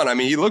things done. I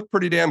mean, he looked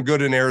pretty damn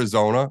good in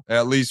Arizona,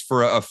 at least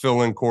for a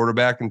fill-in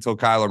quarterback until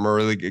Kyler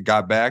Murray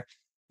got back.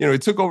 He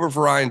took over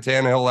for Ryan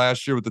Tannehill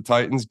last year with the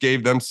Titans,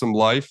 gave them some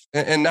life.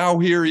 And now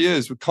here he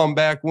is with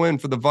comeback win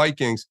for the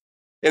Vikings.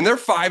 And they're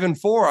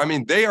 5-4. I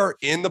mean, they are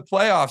in the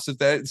playoffs if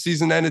that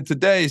season ended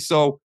today.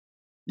 So,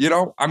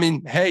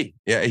 hey,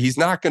 yeah, he's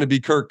not going to be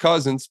Kirk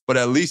Cousins, but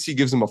at least he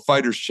gives them a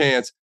fighter's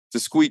chance to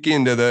squeak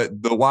into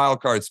the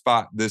wild card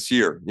spot this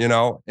year,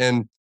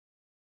 and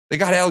they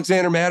got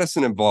Alexander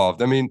Madison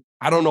involved. I mean,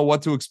 I don't know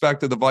what to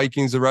expect of the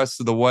Vikings the rest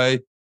of the way,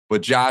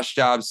 but Josh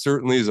Dobbs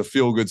certainly is a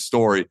feel-good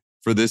story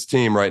for this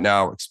team right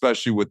now,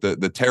 especially with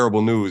the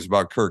terrible news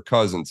about Kirk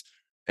Cousins.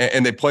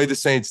 And they play the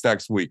Saints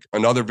next week,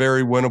 another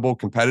very winnable,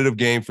 competitive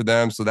game for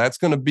them. So that's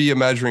going to be a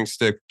measuring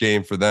stick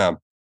game for them.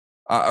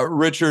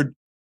 Richard,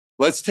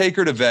 let's take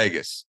her to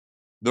Vegas.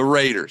 The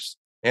Raiders.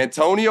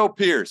 Antonio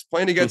Pierce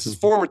playing against his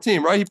former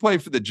team, right? He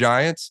played for the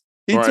Giants.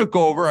 He took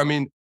over. I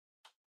mean,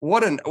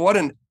 what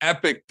an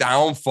epic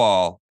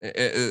downfall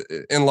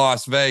in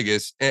Las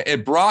Vegas.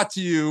 It brought to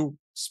you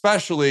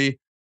especially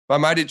by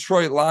my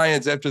Detroit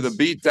Lions after the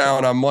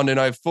beatdown on Monday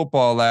Night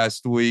Football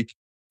last week.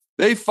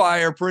 They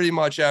fire pretty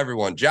much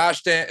everyone.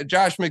 Josh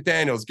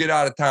McDaniels, get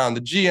out of town.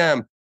 The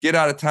GM, get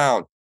out of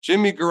town.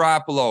 Jimmy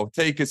Garoppolo,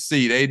 take a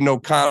seat. Aiden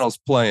O'Connell's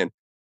playing.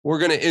 We're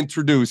going to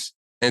introduce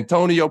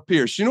Antonio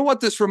Pierce. You know what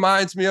this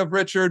reminds me of,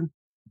 Richard?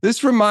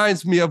 This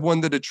reminds me of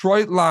when the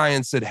Detroit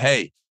Lions said,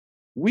 hey,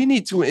 we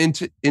need to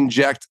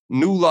inject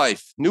new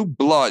life, new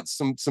blood,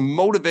 some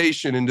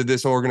motivation into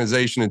this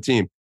organization and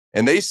team.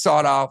 And they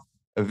sought out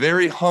a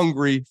very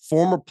hungry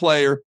former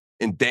player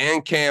in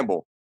Dan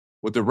Campbell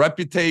with a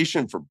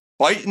reputation for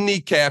biting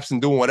kneecaps and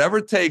doing whatever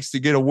it takes to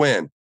get a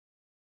win.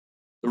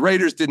 The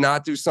Raiders did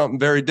not do something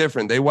very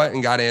different. They went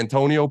and got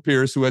Antonio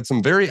Pierce, who had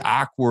some very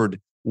awkward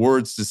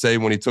words to say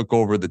when he took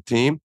over the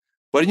team.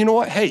 But you know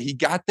what? Hey, he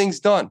got things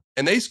done.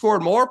 And they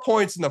scored more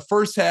points in the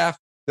first half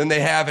than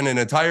they have in an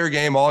entire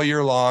game all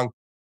year long.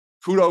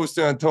 Kudos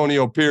to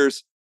Antonio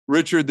Pierce.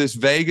 Richard, this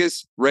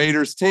Vegas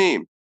Raiders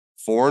team,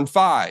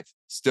 4-5,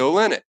 still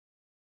in it.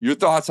 Your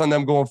thoughts on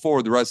them going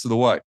forward the rest of the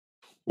way?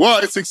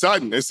 Well, it's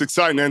exciting. It's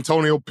exciting.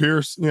 Antonio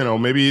Pierce,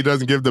 maybe he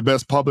doesn't give the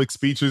best public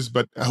speeches,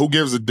 but who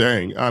gives a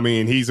dang? I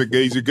mean, he's a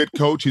good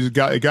coach. He's a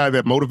guy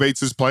that motivates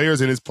his players,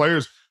 and his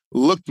players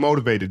looked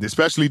motivated,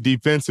 especially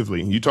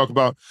defensively. You talk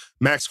about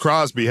Max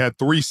Crosby had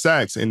 3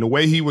 sacks, and the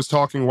way he was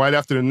talking right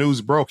after the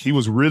news broke, he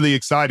was really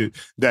excited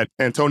that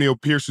Antonio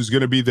Pierce was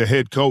going to be the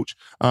head coach.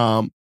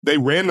 They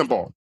ran the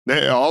ball.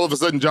 All of a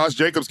sudden, Josh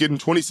Jacobs getting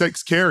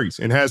 26 carries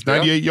and has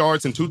 98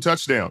 yards and 2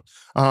 touchdowns.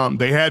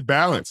 They had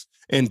balance.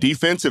 And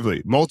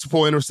defensively,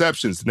 multiple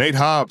interceptions. Nate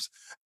Hobbs,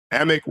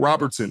 Amik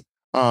Robinson,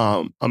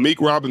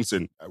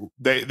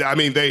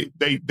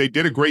 They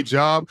did a great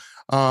job.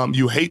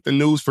 You hate the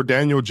news for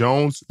Daniel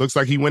Jones. Looks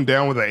like he went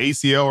down with an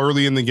ACL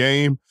early in the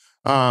game.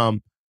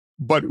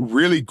 But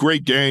really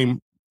great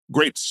game,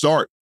 great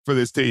start for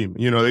this team.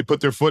 They put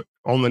their foot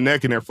on the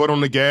neck and their foot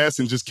on the gas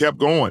and just kept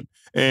going.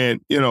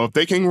 And, if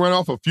they can run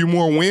off a few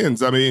more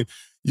wins, I mean,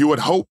 you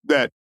would hope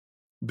that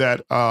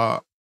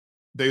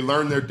they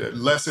learned their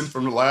lesson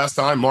from the last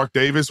time. Mark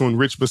Davis, when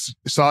Rich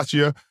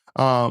Bisaccia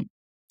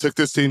took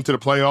this team to the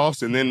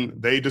playoffs, and then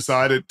they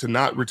decided to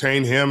not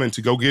retain him and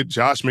to go get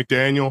Josh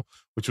McDaniel,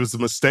 which was a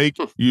mistake.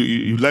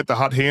 You let the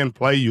hot hand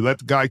play. You let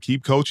the guy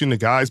keep coaching. The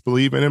guys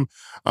believe in him.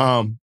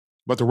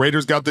 But But the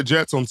Raiders got the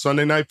Jets on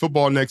Sunday Night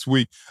Football next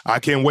week. I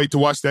can't wait to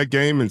watch that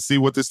game and see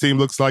what this team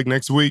looks like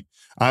next week.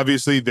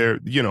 Obviously, they're,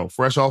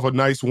 fresh off a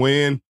nice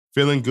win,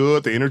 feeling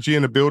good. The energy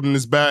in the building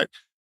is back.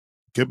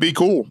 Could be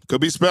cool.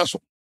 Could be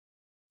special.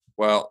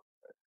 Well,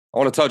 I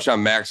want to touch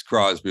on Max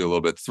Crosby a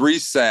little bit. 3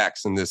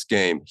 sacks in this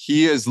game.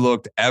 He has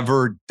looked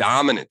ever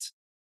dominant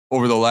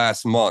over the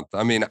last month.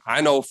 I mean,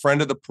 I know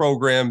friend of the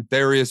program,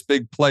 Darius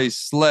Big Play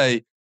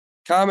Slay,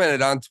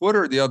 commented on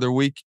Twitter the other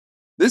week,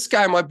 this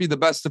guy might be the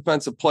best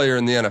defensive player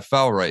in the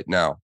NFL right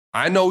now.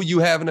 I know you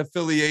have an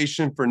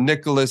affiliation for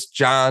Nicholas,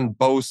 John,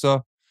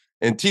 Bosa,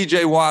 and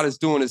TJ Watt is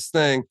doing his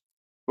thing.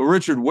 But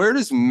Richard, where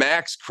does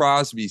Max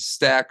Crosby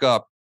stack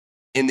up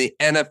in the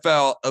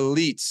NFL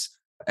elites,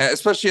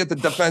 especially at the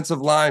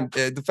defensive line,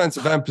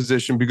 defensive end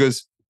position?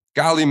 Because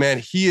golly, man,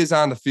 he is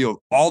on the field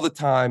all the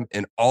time,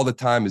 and all the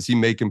time is he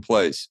making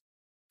plays.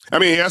 I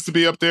mean, he has to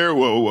be up there.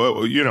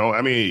 Well,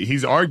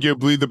 he's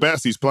arguably the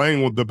best. He's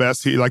playing with the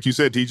best. Like you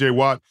said, TJ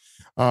Watt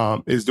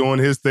is doing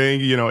his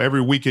thing.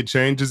 Every week it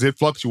changes. It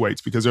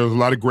fluctuates because there's a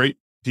lot of great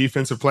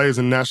defensive players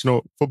in the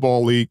National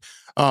Football League.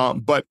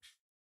 But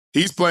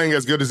he's playing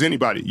as good as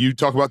anybody. You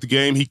talk about the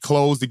game. He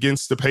closed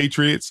against the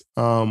Patriots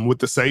with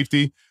the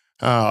safety.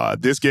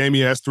 This game,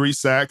 he has 3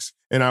 sacks.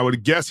 And I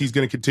would guess he's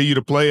going to continue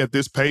to play at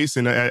this pace.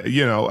 And,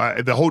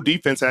 the whole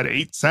defense had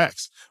 8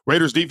 sacks.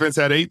 Raiders defense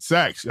had 8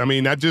 sacks. I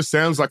mean, that just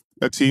sounds like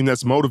a team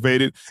that's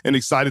motivated and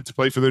excited to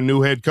play for their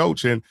new head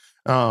coach. And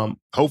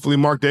hopefully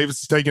Mark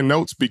Davis is taking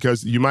notes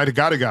because you might have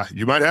got a guy.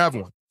 You might have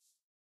one.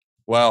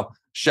 Well,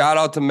 shout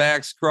out to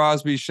Max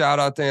Crosby. Shout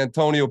out to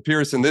Antonio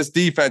Pearson. This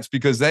defense,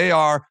 because they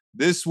are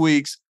this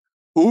week's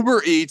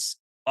Uber Eats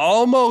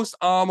almost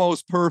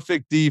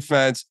perfect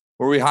defense,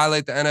 where we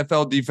highlight the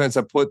NFL defense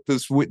that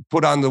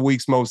put on the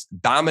week's most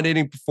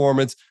dominating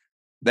performance.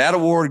 That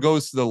award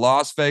goes to the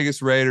Las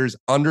Vegas Raiders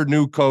under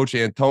new coach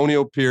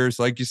Antonio Pierce.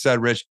 Like you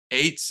said, Rich,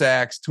 8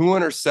 sacks, 2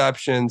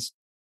 interceptions.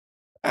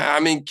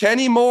 I mean,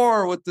 Kenny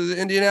Moore with the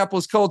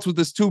Indianapolis Colts with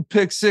his 2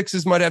 pick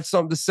sixes might have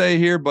something to say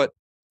here, but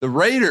the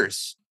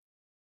Raiders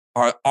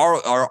are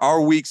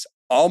our week's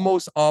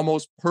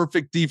almost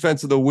perfect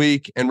defense of the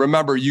week. And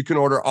remember, you can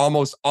order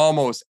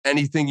almost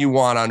anything you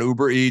want on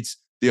Uber Eats,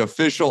 the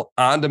official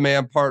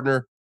on-demand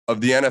partner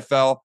of the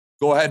NFL.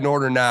 Go ahead and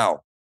order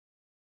now.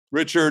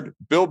 Richard,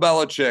 Bill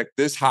Belichick,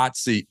 this hot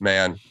seat,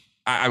 man.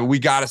 We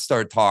got to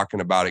start talking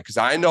about it because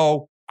I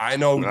know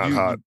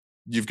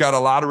you've got a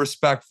lot of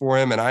respect for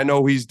him, and I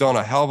know he's done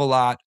a hell of a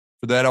lot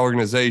for that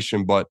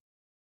organization. But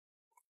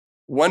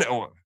come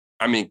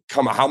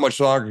on, how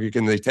much longer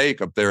can they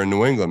take up there in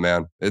New England,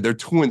 man? They're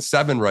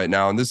 2-7 right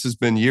now, and this has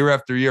been year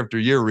after year after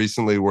year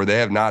recently where they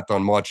have not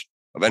done much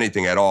of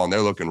anything at all, and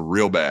they're looking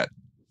real bad.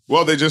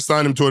 Well, they just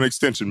signed him to an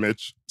extension,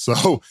 Mitch.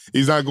 So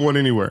he's not going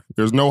anywhere.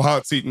 There's no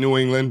hot seat in New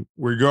England,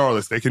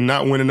 regardless. They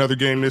cannot win another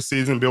game this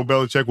season. Bill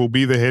Belichick will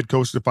be the head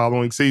coach the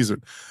following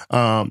season.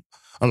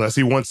 Unless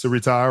he wants to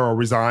retire or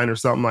resign or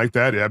something like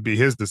that. That'd be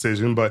his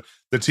decision. But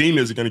the team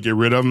isn't going to get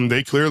rid of him.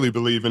 They clearly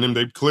believe in him.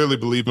 They clearly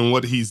believe in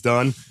what he's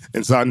done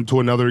and signed him to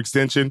another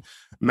extension.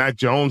 Mac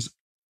Jones,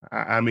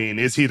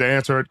 is he the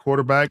answer at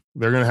quarterback?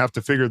 They're going to have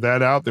to figure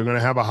that out. They're going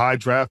to have a high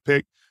draft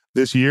pick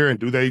this year, and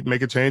do they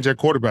make a change at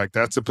quarterback?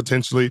 That's a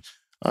potentially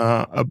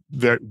that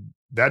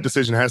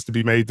decision has to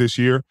be made this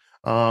year,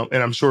 and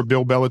I'm sure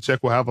Bill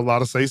Belichick will have a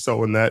lot of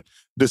say-so in that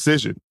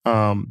decision.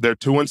 They're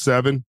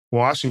 2-7.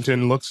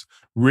 Washington looks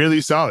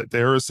really solid.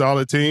 They're a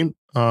solid team.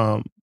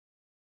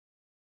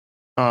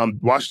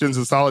 Washington's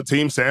a solid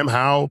team. Sam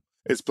Howell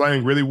is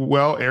playing really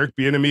well. Eric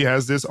Bieniemy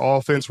has this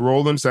offense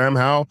rolling. Sam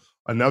Howell,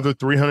 another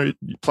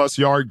 300-plus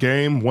yard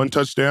game, 1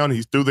 touchdown.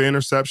 He threw the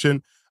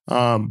interception,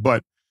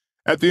 but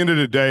at the end of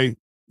the day,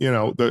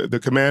 the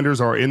Commanders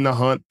are in the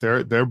hunt.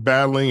 They're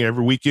battling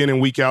every week in and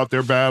week out.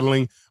 They're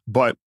battling,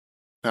 but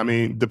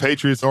the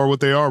Patriots are what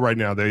they are right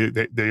now.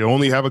 They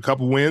only have a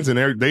couple wins,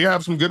 and they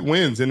have some good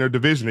wins in their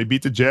division. They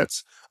beat the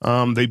Jets.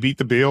 They beat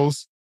the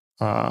Bills.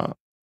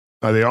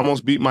 They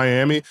almost beat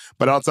Miami,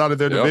 but outside of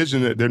their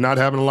division, they're not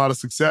having a lot of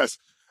success.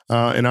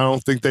 And I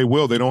don't think they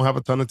will. They don't have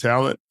a ton of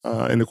talent,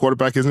 and the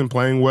quarterback isn't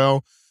playing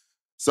well.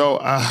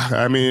 So,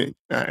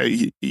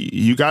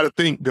 you got to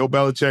think Bill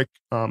Belichick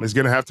is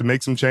going to have to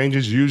make some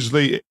changes.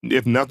 Usually,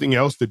 if nothing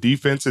else, the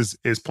defense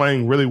is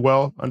playing really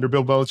well under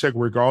Bill Belichick,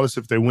 regardless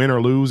if they win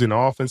or lose and the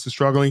offense is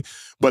struggling.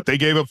 But they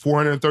gave up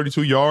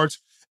 432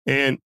 yards,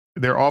 and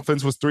their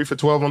offense was 3 for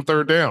 12 on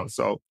 3rd down.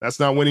 So that's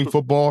not winning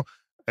football.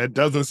 It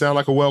doesn't sound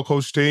like a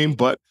well-coached team,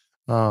 but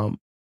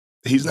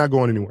he's not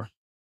going anywhere.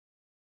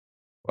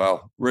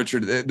 Well,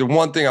 Richard, the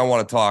one thing I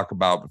want to talk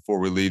about before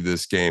we leave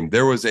this game,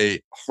 there was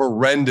a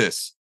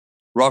horrendous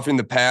roughing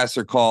the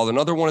passer call,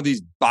 another one of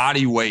these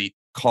body weight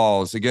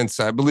calls against,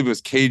 I believe it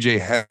was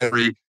KJ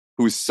Henry,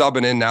 who's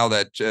subbing in now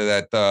that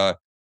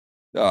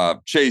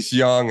Chase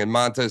Young and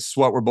Montez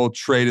Sweat were both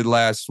traded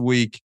last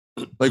week.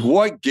 Like,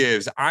 what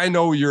gives? I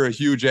know you're a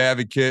huge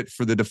advocate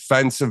for the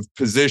defensive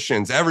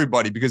positions,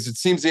 everybody, because it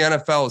seems the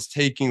NFL is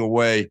taking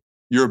away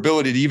your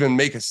ability to even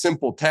make a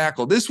simple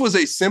tackle. This was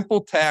a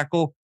simple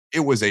tackle.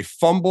 It was a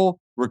fumble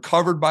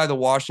recovered by the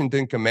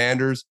Washington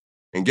Commanders.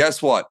 And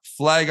guess what?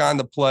 Flag on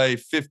the play,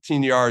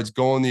 15 yards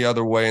going the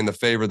other way in the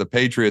favor of the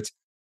Patriots.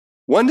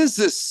 When does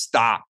this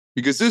stop?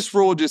 Because this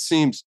rule just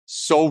seems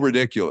so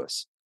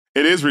ridiculous.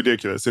 It is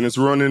ridiculous, and it's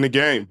ruining the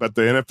game. But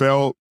the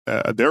NFL,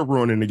 they're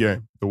ruining the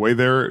game. The way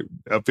they're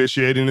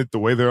officiating it, the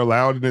way they're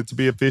allowing it to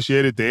be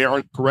officiated, they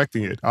aren't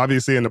correcting it.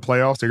 Obviously, in the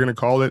playoffs, they're going to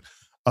call it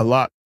a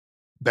lot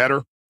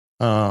better,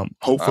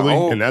 hopefully,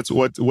 and that's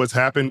what's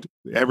happened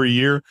every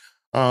year.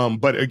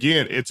 But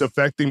again, it's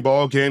affecting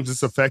ball games.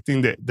 It's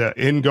affecting the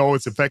end goal.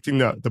 It's affecting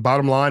the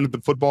bottom line of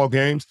the football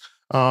games,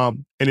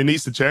 and it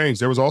needs to change.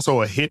 There was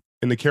also a hit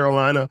in the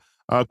Carolina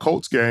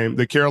Colts game,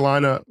 the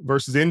Carolina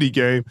versus Indy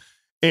game.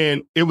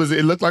 And it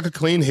looked like a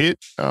clean hit.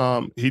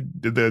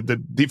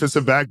 The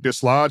defensive back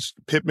dislodged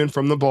Pittman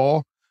from the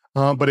ball,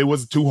 but it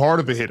was too hard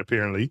of a hit.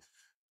 Apparently,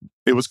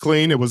 it was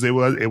clean. It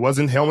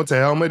wasn't helmet to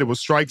helmet. It was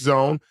strike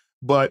zone.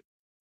 But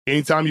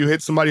anytime you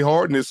hit somebody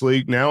hard in this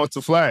league, now it's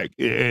a flag.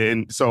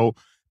 And so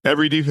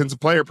every defensive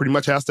player pretty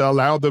much has to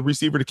allow the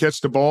receiver to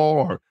catch the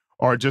ball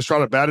or just try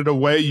to bat it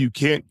away. You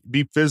can't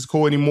be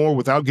physical anymore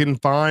without getting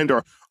fined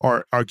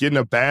or getting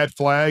a bad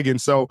flag.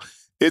 And so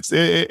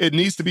it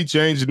needs to be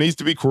changed. It needs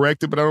to be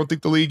corrected, but I don't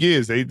think the league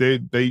is.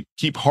 They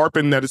keep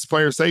harping that it's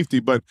player safety,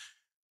 but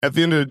at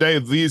the end of the day,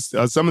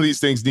 some of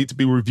these things need to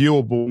be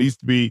reviewable. Needs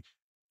to be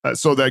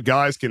so that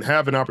guys can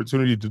have an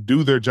opportunity to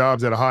do their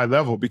jobs at a high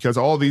level, because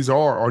all these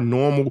are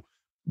normal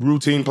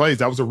routine plays.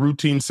 That was a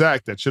routine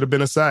sack. That should have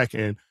been a sack,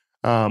 and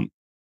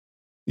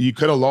you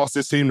could have lost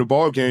this team the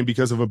ball game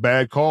because of a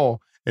bad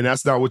call, and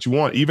that's not what you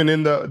want. Even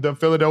in the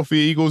Philadelphia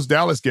Eagles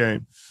Dallas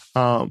game,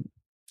 there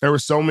were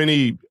so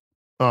many.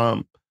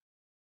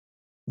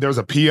 There was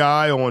a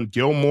PI on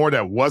Gilmore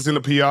that wasn't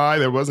a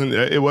PI. It wasn't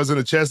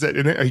a chest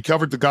that he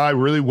covered the guy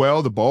really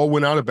well. The ball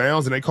went out of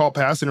bounds and they called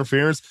pass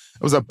interference.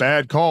 It was a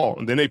bad call.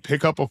 And then they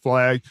pick up a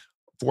flag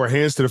for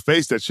hands to the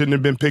face that shouldn't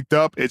have been picked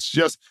up. It's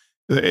just,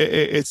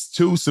 it's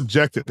too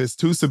subjective. It's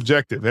too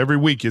subjective. Every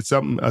week it's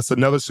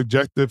another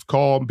subjective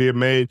call being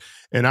made.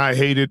 And I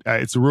hate it.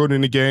 It's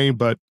ruining the game,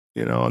 but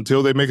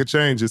until they make a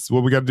change, it's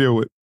what we got to deal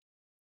with.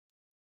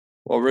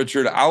 Well,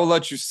 Richard, I will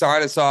let you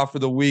sign us off for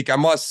the week. I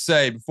must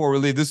say, before we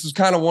leave, this was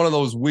kind of one of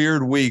those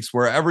weird weeks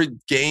where every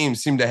game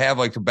seemed to have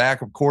like a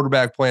backup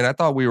quarterback playing. I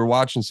thought we were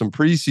watching some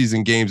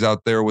preseason games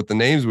out there with the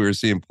names we were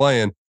seeing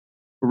playing.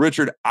 But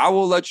Richard, I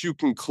will let you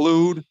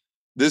conclude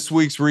this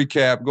week's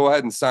recap. Go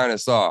ahead and sign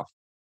us off.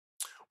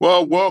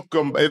 Well,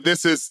 welcome.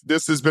 This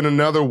has been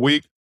another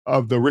week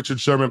of the Richard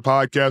Sherman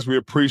podcast. We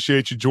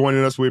appreciate you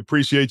joining us. We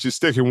appreciate you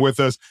sticking with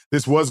us.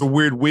 This was a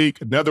weird week,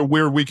 another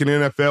weird week in the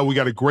NFL. We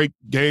got a great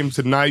game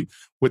tonight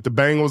with the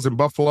Bengals in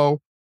Buffalo.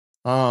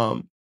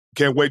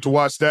 Can't wait to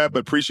watch that, but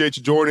appreciate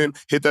you joining.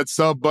 Hit that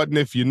sub button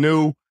if you're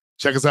new.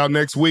 Check us out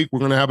next week. We're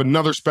going to have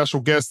another special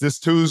guest this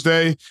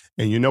Tuesday,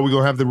 and we're going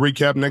to have the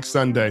recap next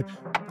Sunday.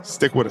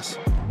 Stick with us.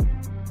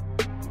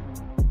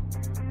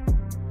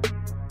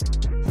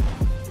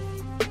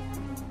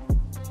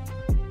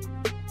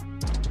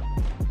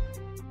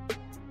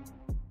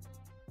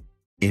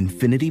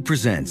 Infiniti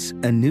presents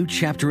a new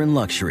chapter in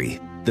luxury,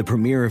 the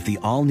premiere of the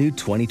all-new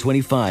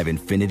 2025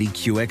 Infiniti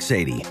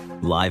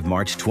QX80, live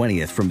March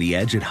 20th from the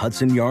Edge at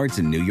Hudson Yards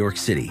in New York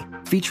City,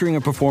 featuring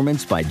a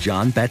performance by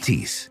John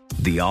Batiste.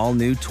 The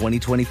all-new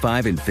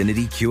 2025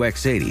 Infiniti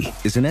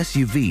QX80 is an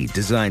SUV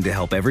designed to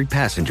help every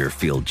passenger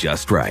feel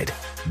just right.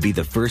 Be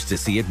the first to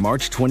see it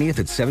March 20th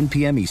at 7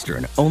 p.m.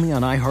 Eastern, only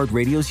on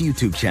iHeartRadio's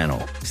YouTube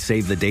channel.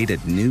 Save the date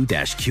at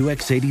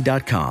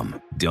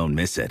new-QX80.com. Don't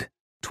miss it.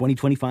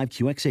 2025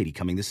 QX80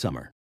 coming this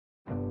summer.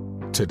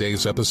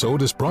 Today's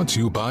episode is brought to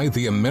you by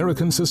the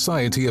American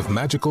Society of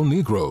Magical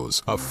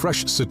Negroes, a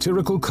fresh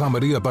satirical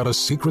comedy about a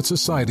secret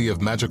society of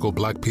magical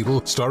black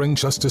people starring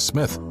Justice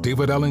Smith,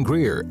 David Allen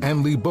Greer,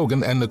 Ann Lee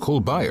Bogan, and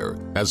Nicole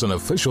Byer. As an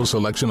official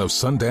selection of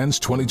Sundance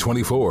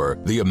 2024,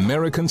 the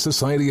American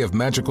Society of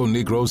Magical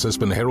Negroes has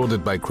been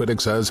heralded by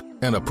critics as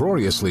an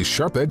uproariously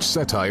sharp-edged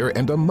satire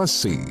and a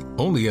must-see.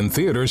 Only in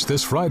theaters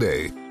this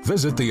Friday.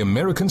 Visit the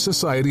American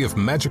Society of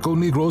Magical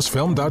Negroes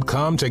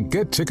Film.com to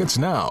get tickets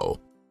now.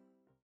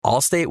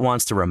 Allstate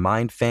wants to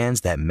remind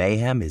fans that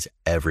mayhem is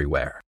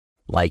everywhere.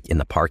 Like in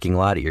the parking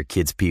lot at your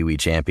kid's Pee Wee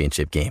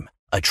Championship game.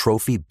 A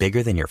trophy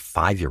bigger than your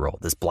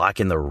 5-year-old is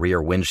blocking the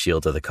rear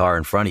windshield of the car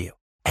in front of you.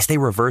 As they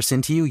reverse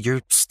into you,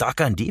 you're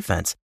stuck on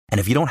defense. And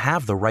if you don't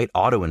have the right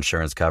auto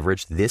insurance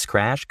coverage, this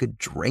crash could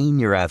drain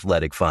your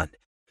athletic fund.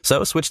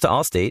 So switch to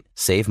Allstate,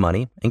 save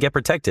money, and get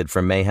protected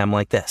from mayhem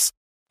like this.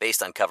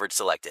 Based on coverage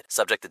selected,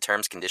 subject to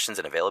terms, conditions,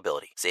 and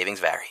availability. Savings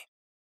vary.